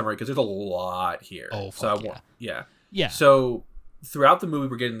 6-second summary, because there's a lot here. Oh, fuck yeah. Yeah. So throughout the movie,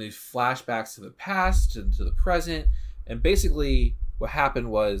 we're getting these flashbacks to the past and to the present. And basically what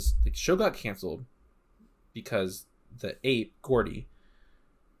happened was the show got canceled because the ape, Gordy,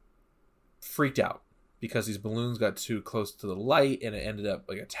 freaked out because these balloons got too close to the light, and it ended up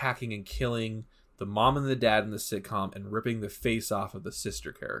like attacking and killing the mom and the dad in the sitcom and ripping the face off of the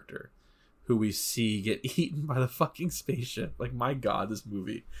sister character, who we see get eaten by the fucking spaceship. Like, my God, this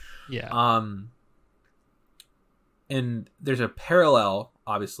movie. Yeah. And there's a parallel,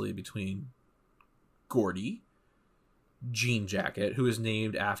 obviously, between Gordy, Jean Jacket, who is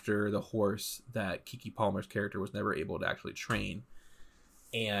named after the horse that Keke Palmer's character was never able to actually train,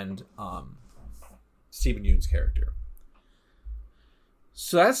 and Steven Yeun's character.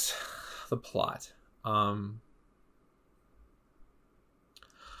 So that's the plot. I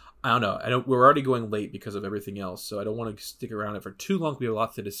don't know. We're already going late because of everything else, so I don't want to stick around it for too long. We have a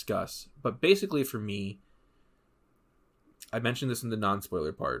lot to discuss. But basically, for me, I mentioned this in the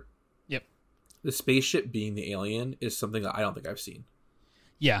non-spoiler part. Yep. The spaceship being the alien is something that I don't think I've seen.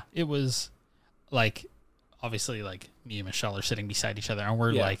 Yeah, it was like, obviously, like, me and Michelle are sitting beside each other, and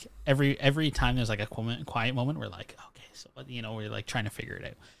we're like, every time there's like a quiet moment, we're like, okay, so what, we're like trying to figure it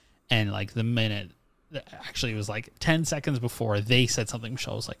out. And like the minute, actually it was like 10 seconds before they said something,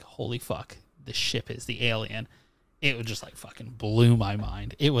 Michelle was like, holy fuck, the ship is the alien. It was just like fucking blew my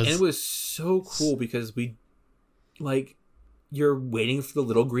mind. It was so cool because you're waiting for the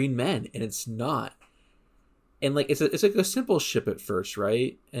little green men, and it's not. And like it's like a simple ship at first,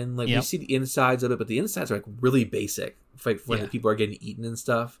 right? And like we see the insides of it, but the insides are like really basic, like when the people are getting eaten and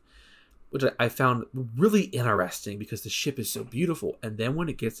stuff, which I found really interesting because the ship is so beautiful. And then when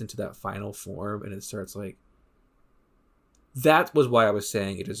it gets into that final form and it starts like, that was why I was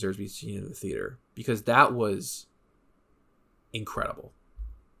saying it deserves to be seen in the theater, because that was incredible.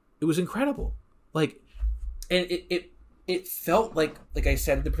 It was incredible. Like, and it felt like I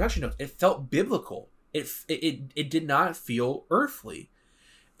said in the production notes, it felt biblical. It did not feel earthly.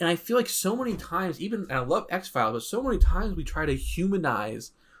 And I feel like so many times, and I love X-Files, but so many times we try to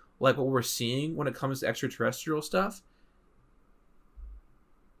humanize like what we're seeing when it comes to extraterrestrial stuff.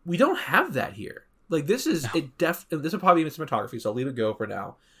 We don't have that here. Like, this is this will probably be in cinematography, so I'll leave it go for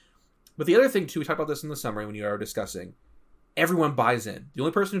now. But the other thing too, we talked about this in the summary when you are discussing, everyone buys in. The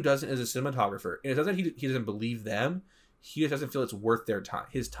only person who doesn't is a cinematographer. And it doesn't he doesn't believe them. he just doesn't feel it's worth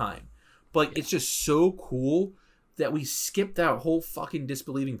his time. But like, it's just so cool that we skip that whole fucking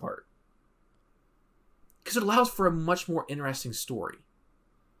disbelieving part. Because it allows for a much more interesting story.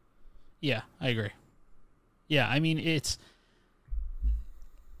 Yeah, I agree. Yeah, I mean,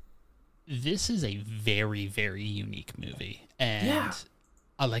 this is a very, very unique movie. And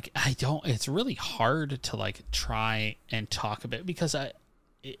it's really hard to like try and talk about, because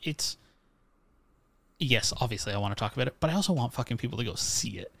yes, obviously I want to talk about it, but I also want fucking people to go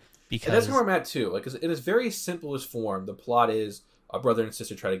see it. Because and that's where I'm at too. Like, in its very simplest form, the plot is a brother and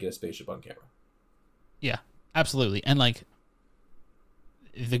sister try to get a spaceship on camera. Yeah, absolutely. And like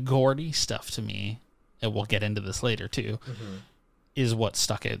the Gordy stuff to me, and we'll get into this later too, is what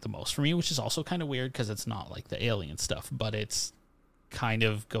stuck out the most for me, which is also kind of weird because it's not like the alien stuff, but it's kind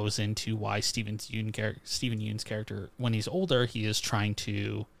of goes into why Steven Yeun's character, when he's older, he is trying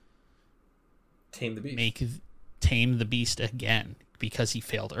to tame the beast. Tame the beast again, because he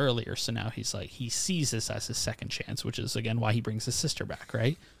failed earlier. So now he's like, he sees this as his second chance, which is again why he brings his sister back,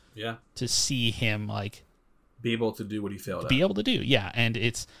 right? Yeah. To see him like be able to do what he failed at. Be able to do, yeah. And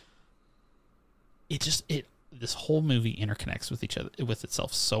this whole movie interconnects with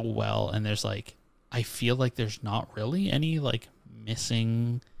itself so well, and there's like, I feel like there's not really any like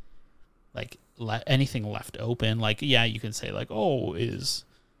missing, like anything left open. Like, yeah, you can say like,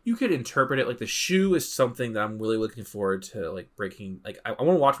 you could interpret it like the shoe is something that I'm really looking forward to, like breaking. Like, I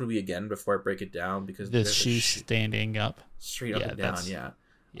want to watch the movie again before I break it down, because this shoe standing up straight up and down.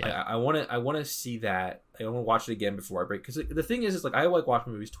 Yeah. I want to see that. I want to watch it again before I break. Because the thing is like, I like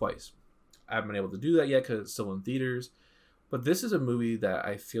watching movies twice. I haven't been able to do that yet because it's still in theaters. But this is a movie that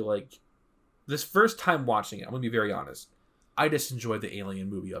I feel like, this first time watching it, I'm going to be very honest, I just enjoyed the alien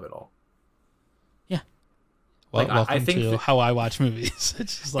movie of it all. Yeah. Well, like, welcome to how I watch movies.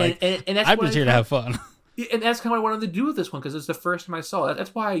 It's just like, and I'm just here to have fun. And that's kind of what I wanted to do with this one, because it's the first time I saw it.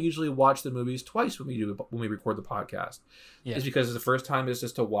 That's why I usually watch the movies twice when we record the podcast. Yeah. It's because the first time is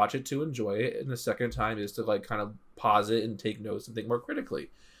just to watch it to enjoy it, and the second time is to like kind of pause it and take notes and think more critically.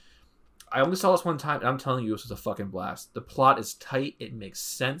 I only saw this one time, and I'm telling you, this was a fucking blast. The plot is tight. It makes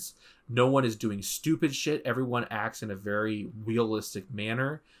sense. No one is doing stupid shit. Everyone acts in a very realistic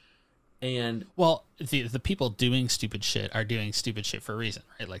manner. And well, the people doing stupid shit are doing stupid shit for a reason,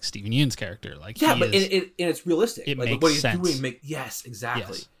 right? Like Steven Yeun's character, like yeah, but it's realistic. It like, makes what he's sense. Doing, yes,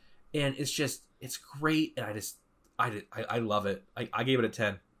 exactly. Yes. And it's great, and I love it. I gave it a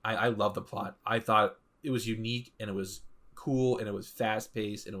 10. I love the plot. I thought it was unique, and it was cool, and it was fast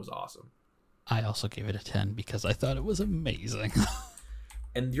paced, and it was awesome. I also gave it a 10 because I thought it was amazing.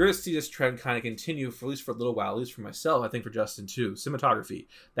 And you're going to see this trend kind of continue, for at least for a little while, at least for myself, I think for Justin too. Cinematography.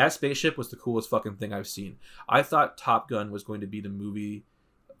 That spaceship was the coolest fucking thing I've seen. I thought Top Gun was going to be the movie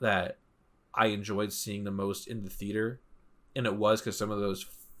that I enjoyed seeing the most in the theater. And it was, because some of those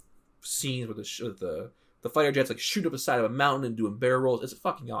scenes with the fighter jets like shoot up the side of a mountain and doing barrel rolls, it's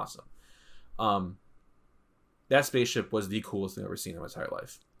fucking awesome. That spaceship was the coolest thing I've ever seen in my entire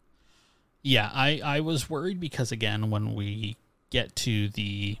life. Yeah, I was worried because, again, when we get to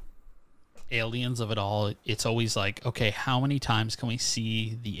the aliens of it all, it's always like, okay, how many times can we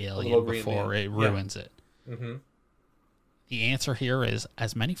see the alien before it ruins it? Mm-hmm. The answer here is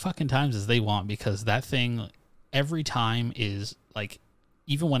as many fucking times as they want, because that thing every time is like,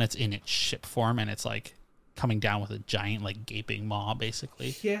 even when it's in its ship form and it's like coming down with a giant like gaping maw,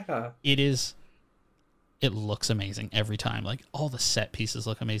 basically. Yeah. It looks amazing every time. Like, all the set pieces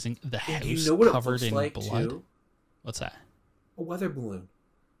look amazing. The house covered in blood. Too? What's that? A weather balloon.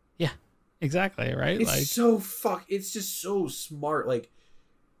 Yeah, exactly. Right. It's it's just so smart. Like,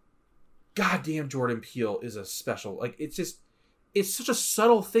 goddamn, Jordan Peele is a special. Like, it's such a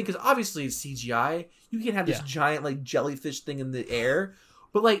subtle thing, because obviously it's CGI. You can have this giant like jellyfish thing in the air,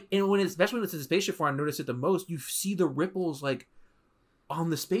 but like, and especially when it's in the spaceship where I notice it the most, you see the ripples like on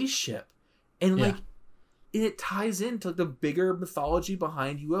the spaceship, and like. And it ties into the bigger mythology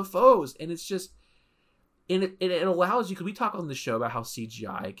behind UFOs. And it's just... And it allows you... Because we talk on the show about how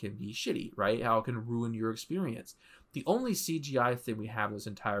CGI can be shitty, right? How it can ruin your experience. The only CGI thing we have in this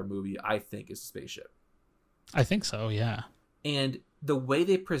entire movie, I think, is the spaceship. I think so, yeah. And the way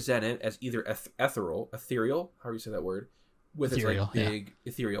they present it as either ethereal, however you say that word, with ethereal, its like big... Yeah.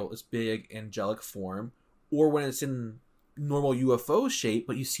 Ethereal, its big angelic form. Or when it's in... normal UFO shape,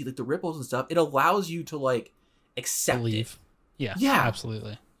 but you see like the ripples and stuff, it allows you to like accept it. Yeah,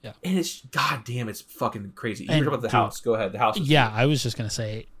 absolutely. Yeah. And it's goddamn, it's fucking crazy. You were talking about the house. Go ahead. The house. Yeah, I was just gonna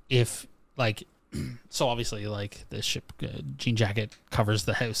say, if like, so obviously like the ship jean jacket covers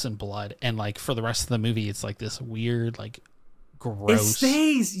the house in blood, and like for the rest of the movie, it's like this weird like gross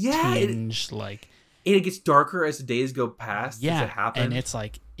tinge, like. And it gets darker as the days go past. Yeah, as it happens. and it's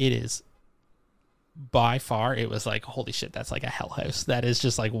like it is by far. It was like, holy shit, that's like a hell house. That is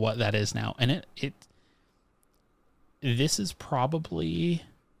just like what that is now, and it. This is probably,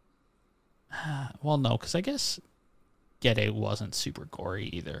 well, no, because I guess Get Out wasn't super gory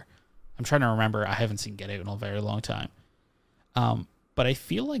either. I'm trying to remember. I haven't seen Get Out in a very long time. But I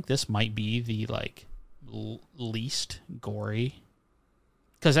feel like this might be the like least gory,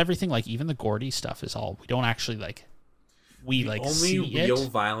 because everything, like even the Gordy stuff, is all we don't actually like. We like only see real it.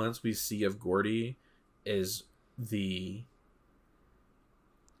 violence we see of Gordy is the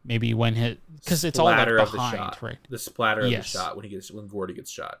Maybe when hit, because it's all like splatter of the behind, shot. right? The splatter of the Yes. shot when Gordy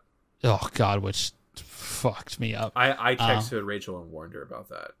gets shot. Oh God, which fucked me up. I texted Rachel and warned her about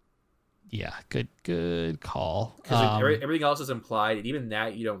that. Yeah, good call. Because everything else is implied, and even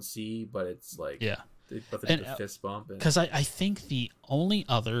that you don't see, but it's like Yeah. the And, fist bump. Because I think the only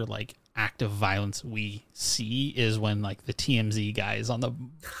other like act of violence we see is when like the TMZ guy is on the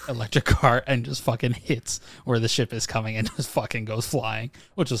electric car and just fucking hits where the ship is coming and just fucking goes flying,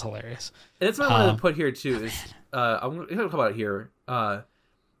 which is hilarious. And that's what I wanted to put here too. Is I'm going to talk about it here.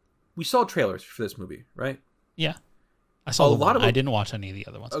 We saw trailers for this movie, right? Yeah, I saw A the lot one. of I it- didn't watch any of the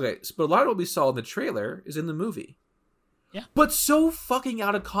other ones. Okay, but a lot of what we saw in the trailer is in the movie. Yeah. But so fucking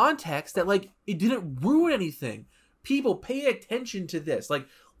out of context that like it didn't ruin anything. People pay attention to this. Like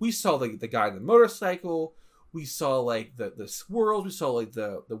we saw the guy in the motorcycle. We saw like the swirls. We saw like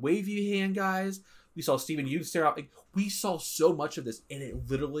the wavy hand guys. We saw Stephen Yeun stare out. Like we saw so much of this, and it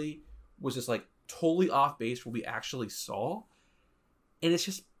literally was just like totally off base from what we actually saw. And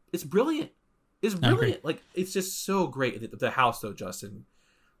it's brilliant. It's I agree. brilliant. Like it's just so great. The house though, Justin,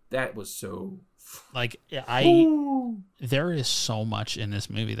 that was so. Like there is so much in this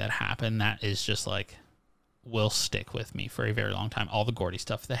movie that happened that is just like will stick with me for a very long time. All the Gordy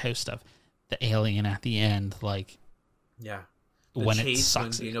stuff, the house stuff, the alien at the end, like Yeah. when it chase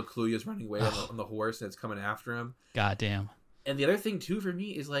sucks. when Daniel Kaluuya is running away on the horse and it's coming after him. Goddamn. And the other thing too for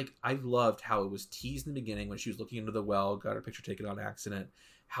me is like I loved how it was teased in the beginning when she was looking into the well, got her picture taken on accident.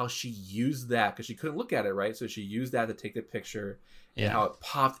 How she used that because she couldn't look at it, right? So she used that to take the picture. Yeah. And how it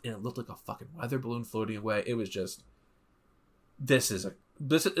popped and it looked like a fucking weather balloon floating away. It was just this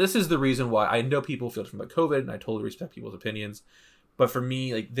is the reason why I know people feel from like COVID, and I totally respect people's opinions. But for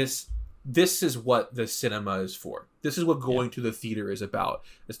me, like this is what the cinema is for. This is what going to the theater is about.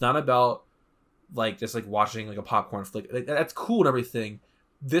 It's not about like just like watching like a popcorn flick. Like, that's cool and everything.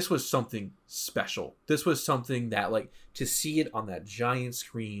 This was something special. This was something that like to see it on that giant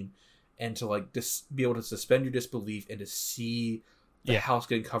screen and to like just be able to suspend your disbelief and to see the house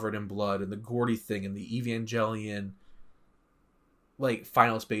getting covered in blood and the Gordy thing and the Evangelion like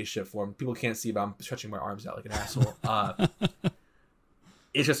final spaceship form. People can't see, but I'm stretching my arms out like an asshole.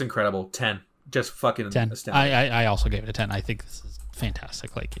 It's just incredible. 10. Just fucking 10. astounding. I also gave it a 10. I think this is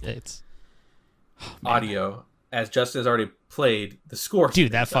fantastic. Like it's audio, as Justin has already played, the score.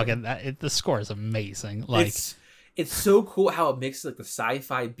 Dude, the score is amazing. Like it's so cool how it mixes like the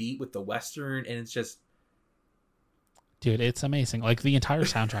sci-fi beat with the western, and it's just dude, it's amazing. Like the entire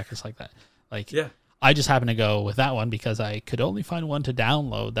soundtrack is like that. Like yeah. I just happened to go with that one because I could only find one to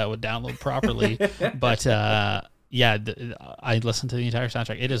download that would download properly. But I listened to the entire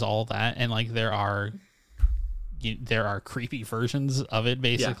soundtrack. It is all that, and like there are creepy versions of it.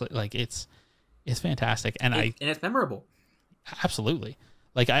 Basically, like it's fantastic, and it's memorable. Absolutely.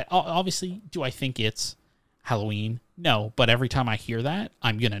 Like I obviously do. I think it's Halloween. No, but every time I hear that,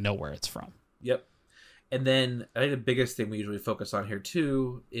 I'm gonna know where it's from. Yep. And then I think the biggest thing we usually focus on here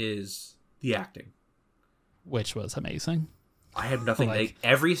too is the acting, which was amazing. I have nothing. Like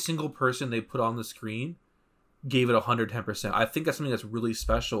every single person they put on the screen gave it 110%. I think that's something that's really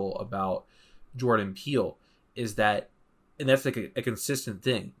special about Jordan Peele is that, and that's like a consistent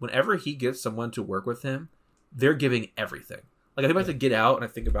thing. Whenever he gets someone to work with him, they're giving everything. Like I think about the Get Out, and I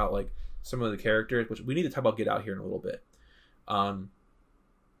think about like some of the characters, which we need to talk about Get Out here in a little bit.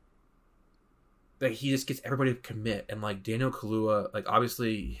 Like he just gets everybody to commit, and like Daniel Kaluuya, like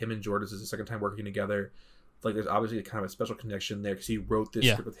obviously him and Jordan, this is the second time working together. Like there's obviously kind of a special connection there because he wrote this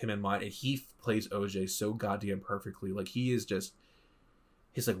script with him in mind, and he plays OJ so goddamn perfectly. Like he is just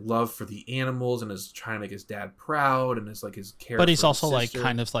his like love for the animals and is trying to make his dad proud, and is like his care. But he's for also his like sister.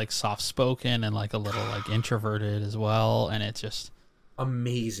 kind of like soft spoken and like a little like introverted as well, and it's just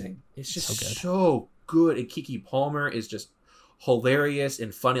amazing. It's just so good. So good. And Kiki Palmer is just hilarious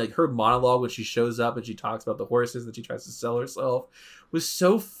and funny. Like her monologue when she shows up and she talks about the horses that she tries to sell herself was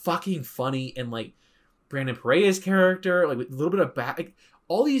so fucking funny. And like Brandon Pereira's character, like with a little bit of back, like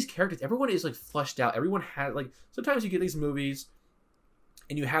all these characters, everyone is like fleshed out. Everyone has like, sometimes you get these movies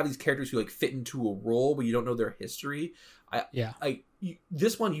and you have these characters who like fit into a role but you don't know their history.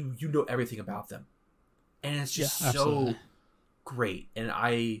 This one you know everything about them, and it's just so great. And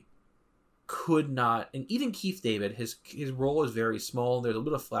I could not, and even Keith David, his role is very small. There's a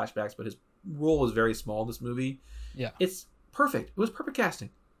little flashbacks, but his role is very small in this movie. Yeah, it's perfect. It was perfect casting.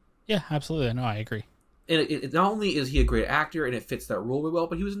 Yeah, absolutely. No, I agree. And it not only is he a great actor and it fits that role really well,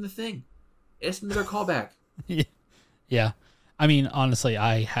 but he was in The Thing. It's another callback. Yeah, I mean, honestly,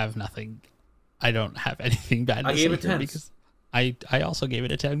 I have nothing. I don't have anything bad to say. I gave it 10 because I also gave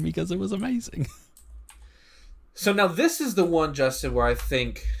it a 10 because it was amazing. So now this is the one, Justin, where I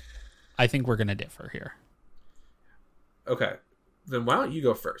think we're gonna differ here. Okay, then why don't you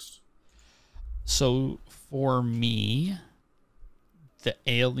go first? So for me, the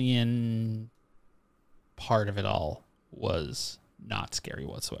alien part of it all was not scary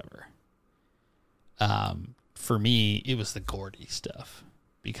whatsoever. For me, it was the Gordy stuff,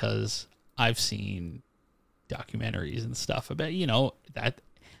 because I've seen documentaries and stuff about, that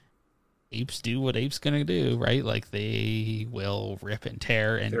apes do what apes gonna do, right? Like, they will rip and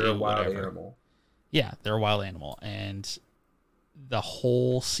tear and do whatever. They're a wild animal. Yeah, they're a wild animal. And the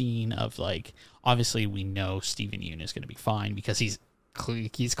whole scene of, like, obviously we know Steven Yeun is going to be fine because he's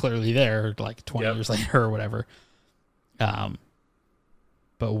clearly there, like, 20 years later or whatever. But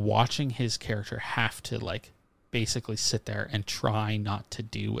watching his character have to, like, basically sit there and try not to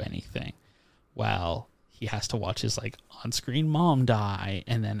do anything while he has to watch his, like, on-screen mom die,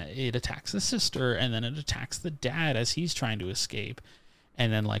 and then it attacks the sister, and then it attacks the dad as he's trying to escape.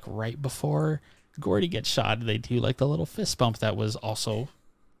 And then, like, right before Gordy gets shot, they do, like, the little fist bump that was also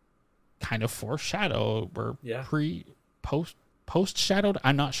kind of foreshadow or post shadowed.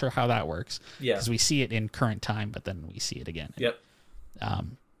 I'm not sure how that works. Yeah, because we see it in current time, but then we see it again. Yep.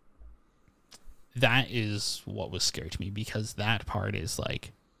 That is what was scary to me, because that part is,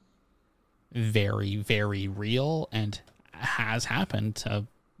 like, very, very real and has happened to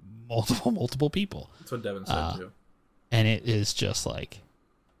multiple people. That's what Devin said too. And it is just, like,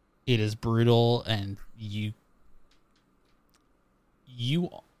 it is brutal, and you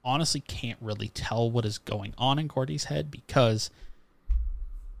honestly can't really tell what is going on in Gordy's head, because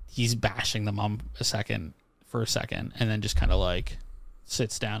he's bashing the mom for a second, and then just kind of, like,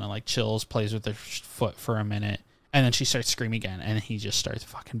 sits down and, like, chills, plays with her foot for a minute, and then she starts screaming again, and he just starts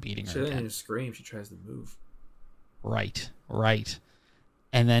fucking beating her again. She doesn't even scream, she tries to move. Right.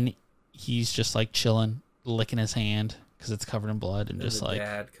 And then he's just, like, chilling, licking his hand because it's covered in blood, and just, like,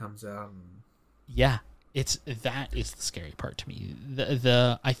 dad comes out and... Yeah, that is the scary part to me.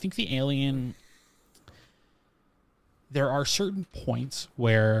 I think the alien, there are certain points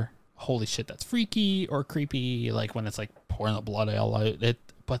where, holy shit, that's freaky or creepy, like when it's, like, pouring the blood all out.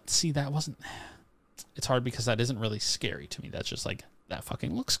 But see, that wasn't... It's hard because that isn't really scary to me. That's just, like, that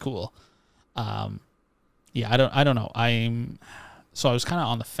fucking looks cool. Yeah, I don't know. So I was kind of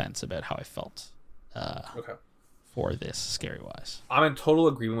on the fence about how I felt. Okay. For this, scary wise, I'm in total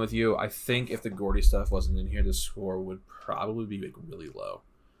agreement with you. I think if the Gordy stuff wasn't in here, the score would probably be, like, really low.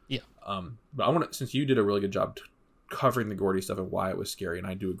 Yeah. But I want to, since you did a really good job covering the Gordy stuff and why it was scary, and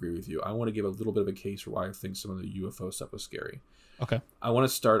I do agree with you, I want to give a little bit of a case for why I think some of the UFO stuff was scary. Okay. I want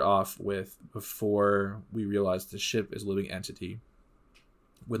to start off with before we realize the ship is a living entity,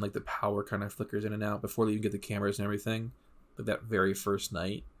 when, like, the power kind of flickers in and out, before they even get the cameras and everything, like that very first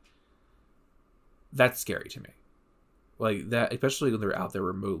night. That's scary to me. Like, that, especially when they're out there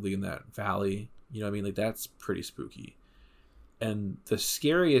remotely in that valley, you know what I mean? Like, that's pretty spooky. And the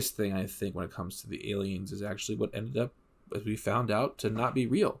scariest thing, I think, when it comes to the aliens is actually what ended up, as we found out, to not be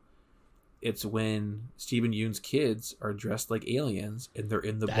real. It's when Steven Yeun's kids are dressed like aliens and they're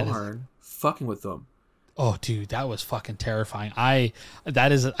in the barn fucking with them. Oh, dude, that was fucking terrifying. I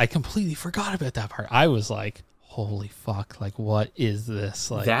completely forgot about that part. I was like, holy fuck, like, what is this?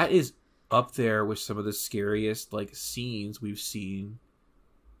 Like, that is up there with some of the scariest, like, scenes we've seen,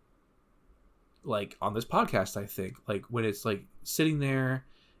 like, on this podcast, I think. Like, when it's, like, sitting there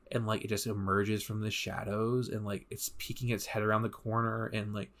and, like, it just emerges from the shadows and, like, it's peeking its head around the corner,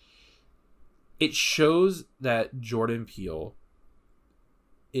 and, like, it shows that Jordan Peele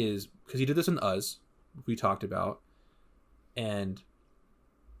is, because he did this in Us, we talked about, and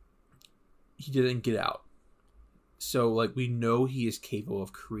he didn't Get Out. So, like, we know he is capable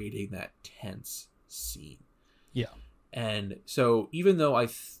of creating that tense scene. Yeah. And so, even though I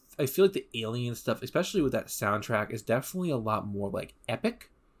feel like the alien stuff, especially with that soundtrack, is definitely a lot more, like,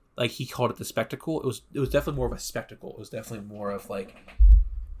 epic. Like, he called it the spectacle. It was definitely more of a spectacle. It was definitely more of, like,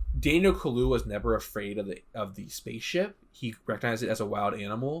 Daniel Kaluuya was never afraid of the spaceship. He recognized it as a wild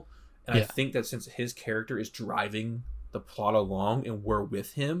animal. And I think that since his character is driving the plot along and we're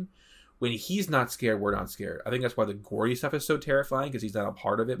with him. When he's not scared, we're not scared. I think that's why the Gordy stuff is so terrifying, because he's not a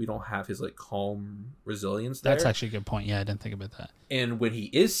part of it. We don't have his like calm resilience there. That's actually a good point. Yeah, I didn't think about that. And when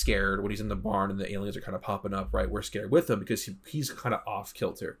he is scared, when he's in the barn and the aliens are kind of popping up, right, we're scared with him because he's kind of off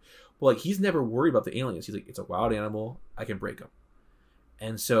kilter. But like he's never worried about the aliens. He's like, it's a wild animal. I can break him.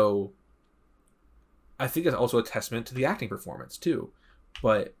 And so I think that's also a testament to the acting performance too.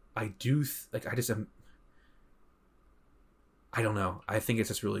 But I do I don't know. I think it's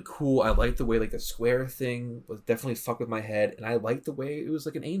just really cool. I like the way like the square thing was definitely fucked with my head, and I like the way it was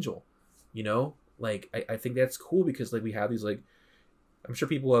like an angel. You know, like I think that's cool because like we have these like, I'm sure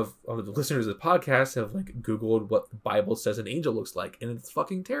people have, the listeners of the podcast have like Googled what the Bible says an angel looks like, and it's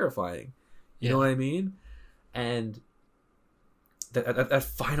fucking terrifying. You know what I mean? And that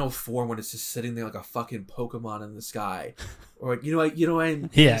final form when it's just sitting there like a fucking Pokemon in the sky, or like, you know what I mean?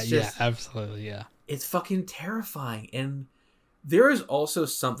 Yeah, absolutely, yeah. It's fucking terrifying. And there is also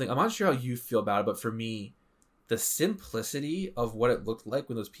something, I'm not sure how you feel about it, but for me, the simplicity of what it looked like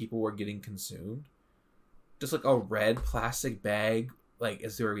when those people were getting consumed, just like a red plastic bag, like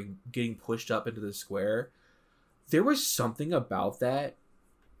as they were getting pushed up into the square, there was something about that,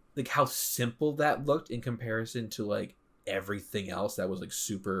 like how simple that looked in comparison to like everything else that was like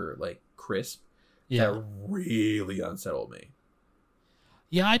super like crisp, that really unsettled me.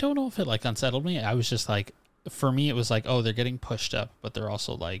 Yeah, I don't know if it like unsettled me. I was just like, for me, it was like, oh, they're getting pushed up, but they're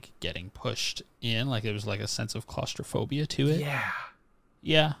also like getting pushed in. Like it was like a sense of claustrophobia to it.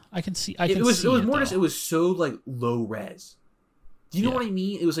 Yeah, I can see. It was more just, it was so like low res. Do you know what I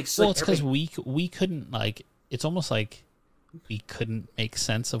mean? It was like so. Well, it's because we couldn't like. It's almost like we couldn't make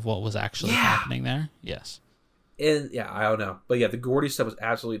sense of what was actually happening there. Yes. And yeah, I don't know, but yeah, the Gordy stuff was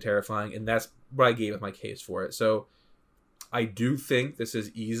absolutely terrifying, and that's what I gave as my case for it. So I do think this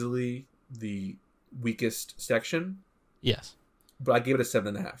is easily the weakest section. Yes. But I gave it a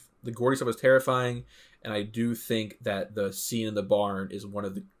 7.5. The Gordy stuff was terrifying, and I do think that the scene in the barn is one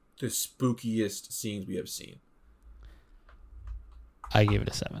of the spookiest scenes we have seen. I gave it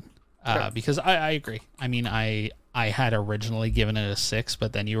a 7. Because I agree. I mean, I had originally given it a 6,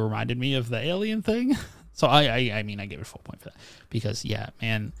 but then you reminded me of the alien thing. So I mean, I gave it a full point for that. Because, yeah,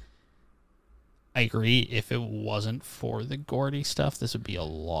 man, I agree. If it wasn't for the Gordy stuff, this would be a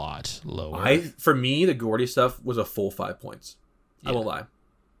lot lower. For me, the Gordy stuff was a full 5 points. I won't lie.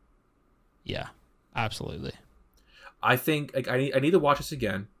 Yeah, absolutely. I think like I need to watch this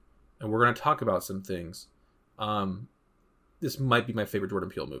again, and we're going to talk about some things. This might be my favorite Jordan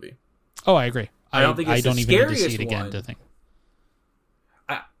Peele movie. Oh, I agree. I don't think it's the scariest one. I don't even need to see it again to think.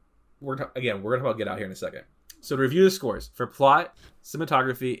 We're going to talk about Get Out here in a second. So to review the scores, for plot,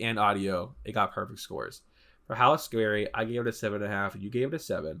 cinematography, and audio, it got perfect scores. For How Scary, I gave it a 7.5. You gave it a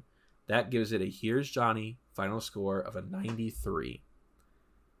 7. That gives it a Here's Johnny final score of a 93.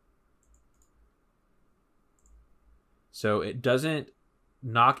 So it doesn't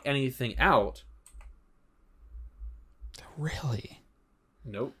knock anything out. Really?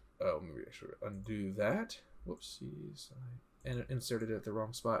 Nope. Oh, maybe I should undo that. Whoopsies. And inserted it at the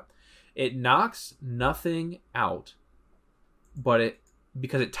wrong spot. It knocks nothing out, but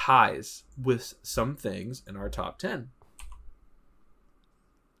because it ties with some things in our top 10.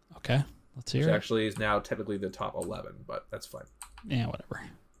 Okay, let's hear it. Which actually is now technically the top 11, but that's fine. Yeah, whatever.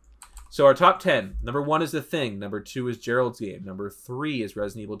 So our top 10. Number 1 is The Thing. Number 2 is Gerald's Game. Number 3 is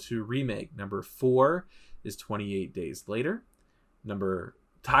Resident Evil 2 Remake. Number 4 is 28 Days Later.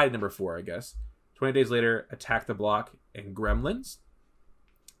 Tied number 4, I guess. 20 Days Later, Attack the Block, and Gremlins.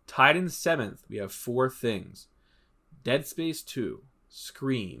 Tied in 7th, we have 4 things. Dead Space 2,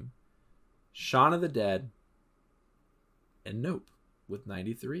 Scream, Shaun of the Dead, and Nope with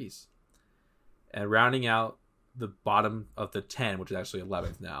 93s. And rounding out the bottom of the 10, which is actually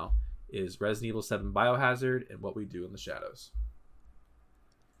 11th now, is Resident Evil 7 Biohazard and What We Do in the Shadows.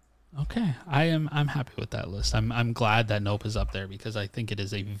 Okay, I'm happy with that list. I'm glad that Nope is up there because I think it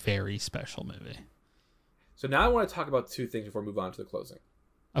is a very special movie. So now I want to talk about 2 things before we move on to the closing.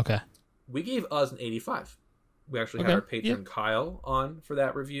 Okay. We gave Us an 85. We actually had our patron Kyle on for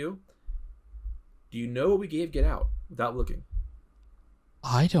that review. Do you know what we gave Get Out without looking?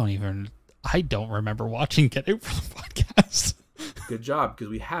 I don't remember watching Get Out for the podcast. Good job, because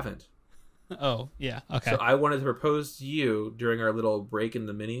we haven't. Oh, yeah. Okay. So I wanted to propose to you during our little break in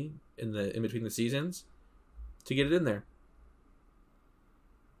between the seasons to get it in there.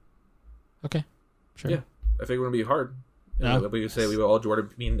 Okay. Sure. Yeah. I think it wouldn't be hard. No. We would say we were all Jordan.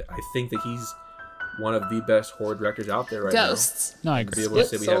 I mean, I think that he's one of the best horror directors out there right now. Ghosts. No, I To be agree. able to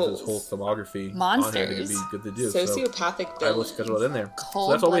say we have Souls. this whole filmography Monsters. on here, I think it'd be good to do. Sociopathic So I will villains. schedule it in there. So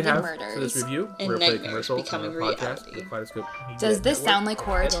that's all we Cold-blooded have murders for this review. and We're going to play a nightmares commercial becoming on our podcast, reality. the Kaleidoscope Media Does this Network. sound like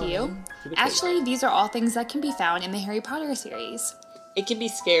horror Head to on you? to the page. Actually, these are all things that can be found in the Harry Potter series. It can be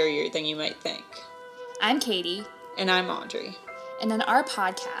scarier than you might think. I'm Katie, And I'm Audrey. and on our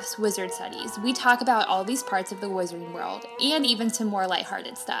podcast, Wizard Studies, we talk about all these parts of the wizarding world and even some more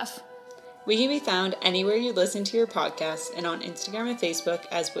lighthearted stuff. We can be found anywhere you listen to your podcasts and on Instagram and Facebook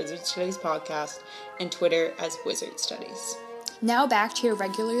as Wizard Studies Podcast and Twitter as Wizard Studies. Now back to your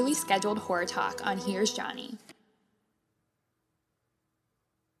regularly scheduled horror talk on Here's Johnny.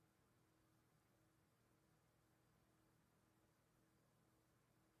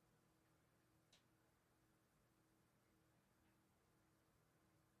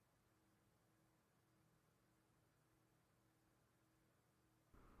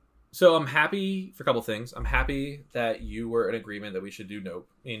 So I'm happy for a couple things. I'm happy that you were in agreement that we should do Nope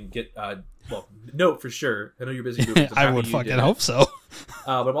and get Nope for sure. I know you're busy doing it. I would fucking hope so.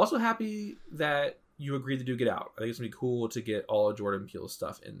 But I'm also happy that you agreed to do Get Out. I think it's gonna be cool to get all of Jordan Peele's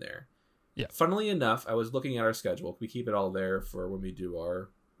stuff in there. Yeah. Funnily enough, I was looking at our schedule. We keep it all there for when we do our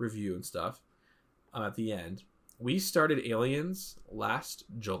review and stuff. At the end, we started Aliens last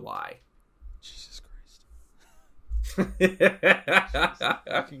July. Jesus Christ.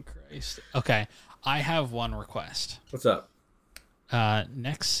 Fucking Christ. Okay, I have one request. What's up?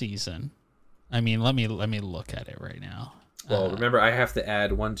 Next season. I mean, let me look at it right now. Well, remember, I have to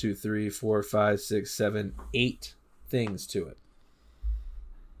add 1, 2, 3, 4, 5, 6, 7, 8 things to it.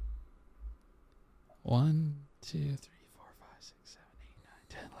 1, 2, 3, 4, 5, 6, 7, 8, 9,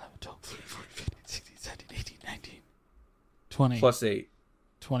 10, 11, 12, 13, 14, 15, 16, 17, 18, 19, 20, Plus 8.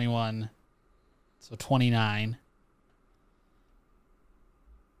 21, so 29.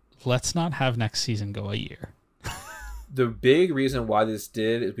 Let's not have next season go a year. The big reason why this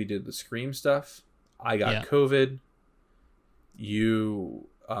did is we did the Scream stuff. I got COVID. You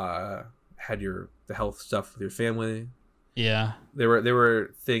had the health stuff with your family. Yeah. There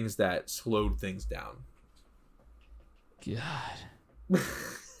were things that slowed things down. God.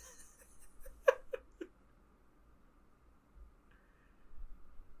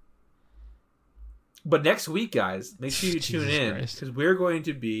 But next week, guys, make sure you tune Jesus in Christ. because we're going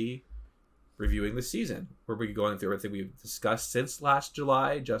to be reviewing the season. We're going to be going through everything we've discussed since last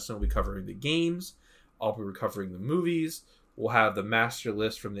July. Justin will be covering the games. I'll be covering the movies. We'll have the master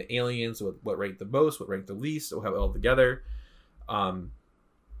list from the Aliens, what ranked the most, what ranked the least. We'll have it all together. It'll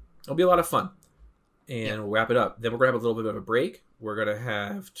be a lot of fun. And we'll wrap it up. Then we're going to have a little bit of a break. We're going to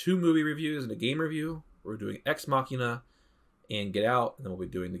have 2 movie reviews and a game review. We're doing Ex Machina and Get Out. And then we'll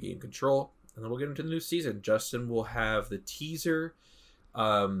be doing the game Control. And then we'll get into the new season. Justin will have the teaser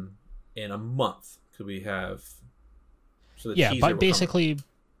in a month. Could we have... So the teaser but will basically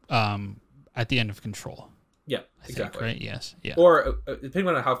at the end of Control. Yeah, I exactly. think, right? Yes. Yeah. Or depending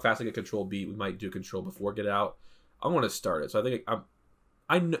on how fast I get Control beat, we might do Control before Get Out. I want to start it, so I think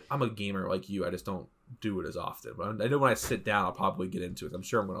I'm a gamer like you. I just don't do it as often. But I know when I sit down, I'll probably get into it. I'm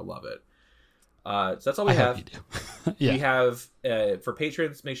sure I'm going to love it. So that's all we have. Hope you do. Yeah. We have for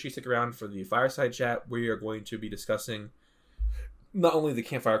patrons. Make sure you stick around for the fireside chat. We are going to be discussing not only the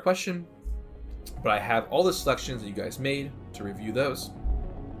campfire question, but I have all the selections that you guys made to review those.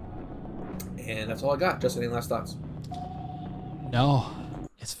 And that's all I got. Justin, any last thoughts? No,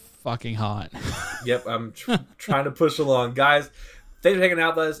 it's fucking hot. Yep, I'm trying to push along. Guys, thanks for hanging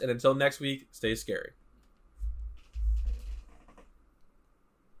out with us, and until next week, stay scary.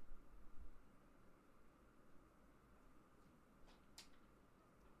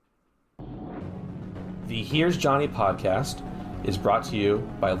 The Here's Johnny podcast is brought to you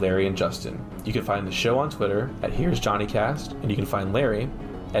by Larry and Justin. You can find the show on Twitter at Here's JohnnyCast, and you can find Larry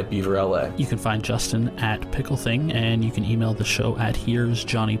at Beaver LA. You can find Justin at Pickle Thing, and you can email the show at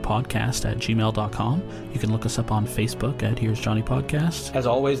here'sjohnnypodcast@gmail.com. You can look us up on Facebook at Here's Johnny Podcast. As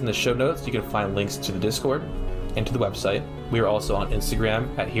always, in the show notes, you can find links to the Discord and to the website. We are also on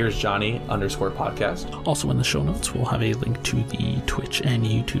Instagram at Here's Johnny_podcast. Also in the show notes, we'll have a link to the Twitch and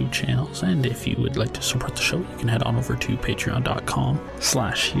YouTube channels. And if you would like to support the show, you can head on over to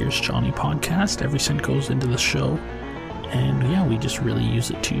patreon.com/Here's Johnny Podcast. Every cent goes into the show. And yeah, we just really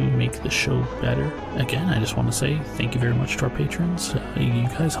use it to make the show better. Again, I just want to say thank you very much to our patrons. You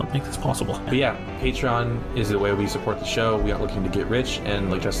guys help make this possible. But yeah, Patreon is the way we support the show. We aren't looking to get rich. And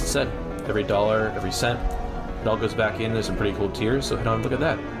like Justin said, every dollar, every cent, it all goes back in. There's some pretty cool tiers, so head on and look at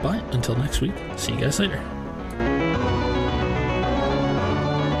that. But until next week, see you guys later.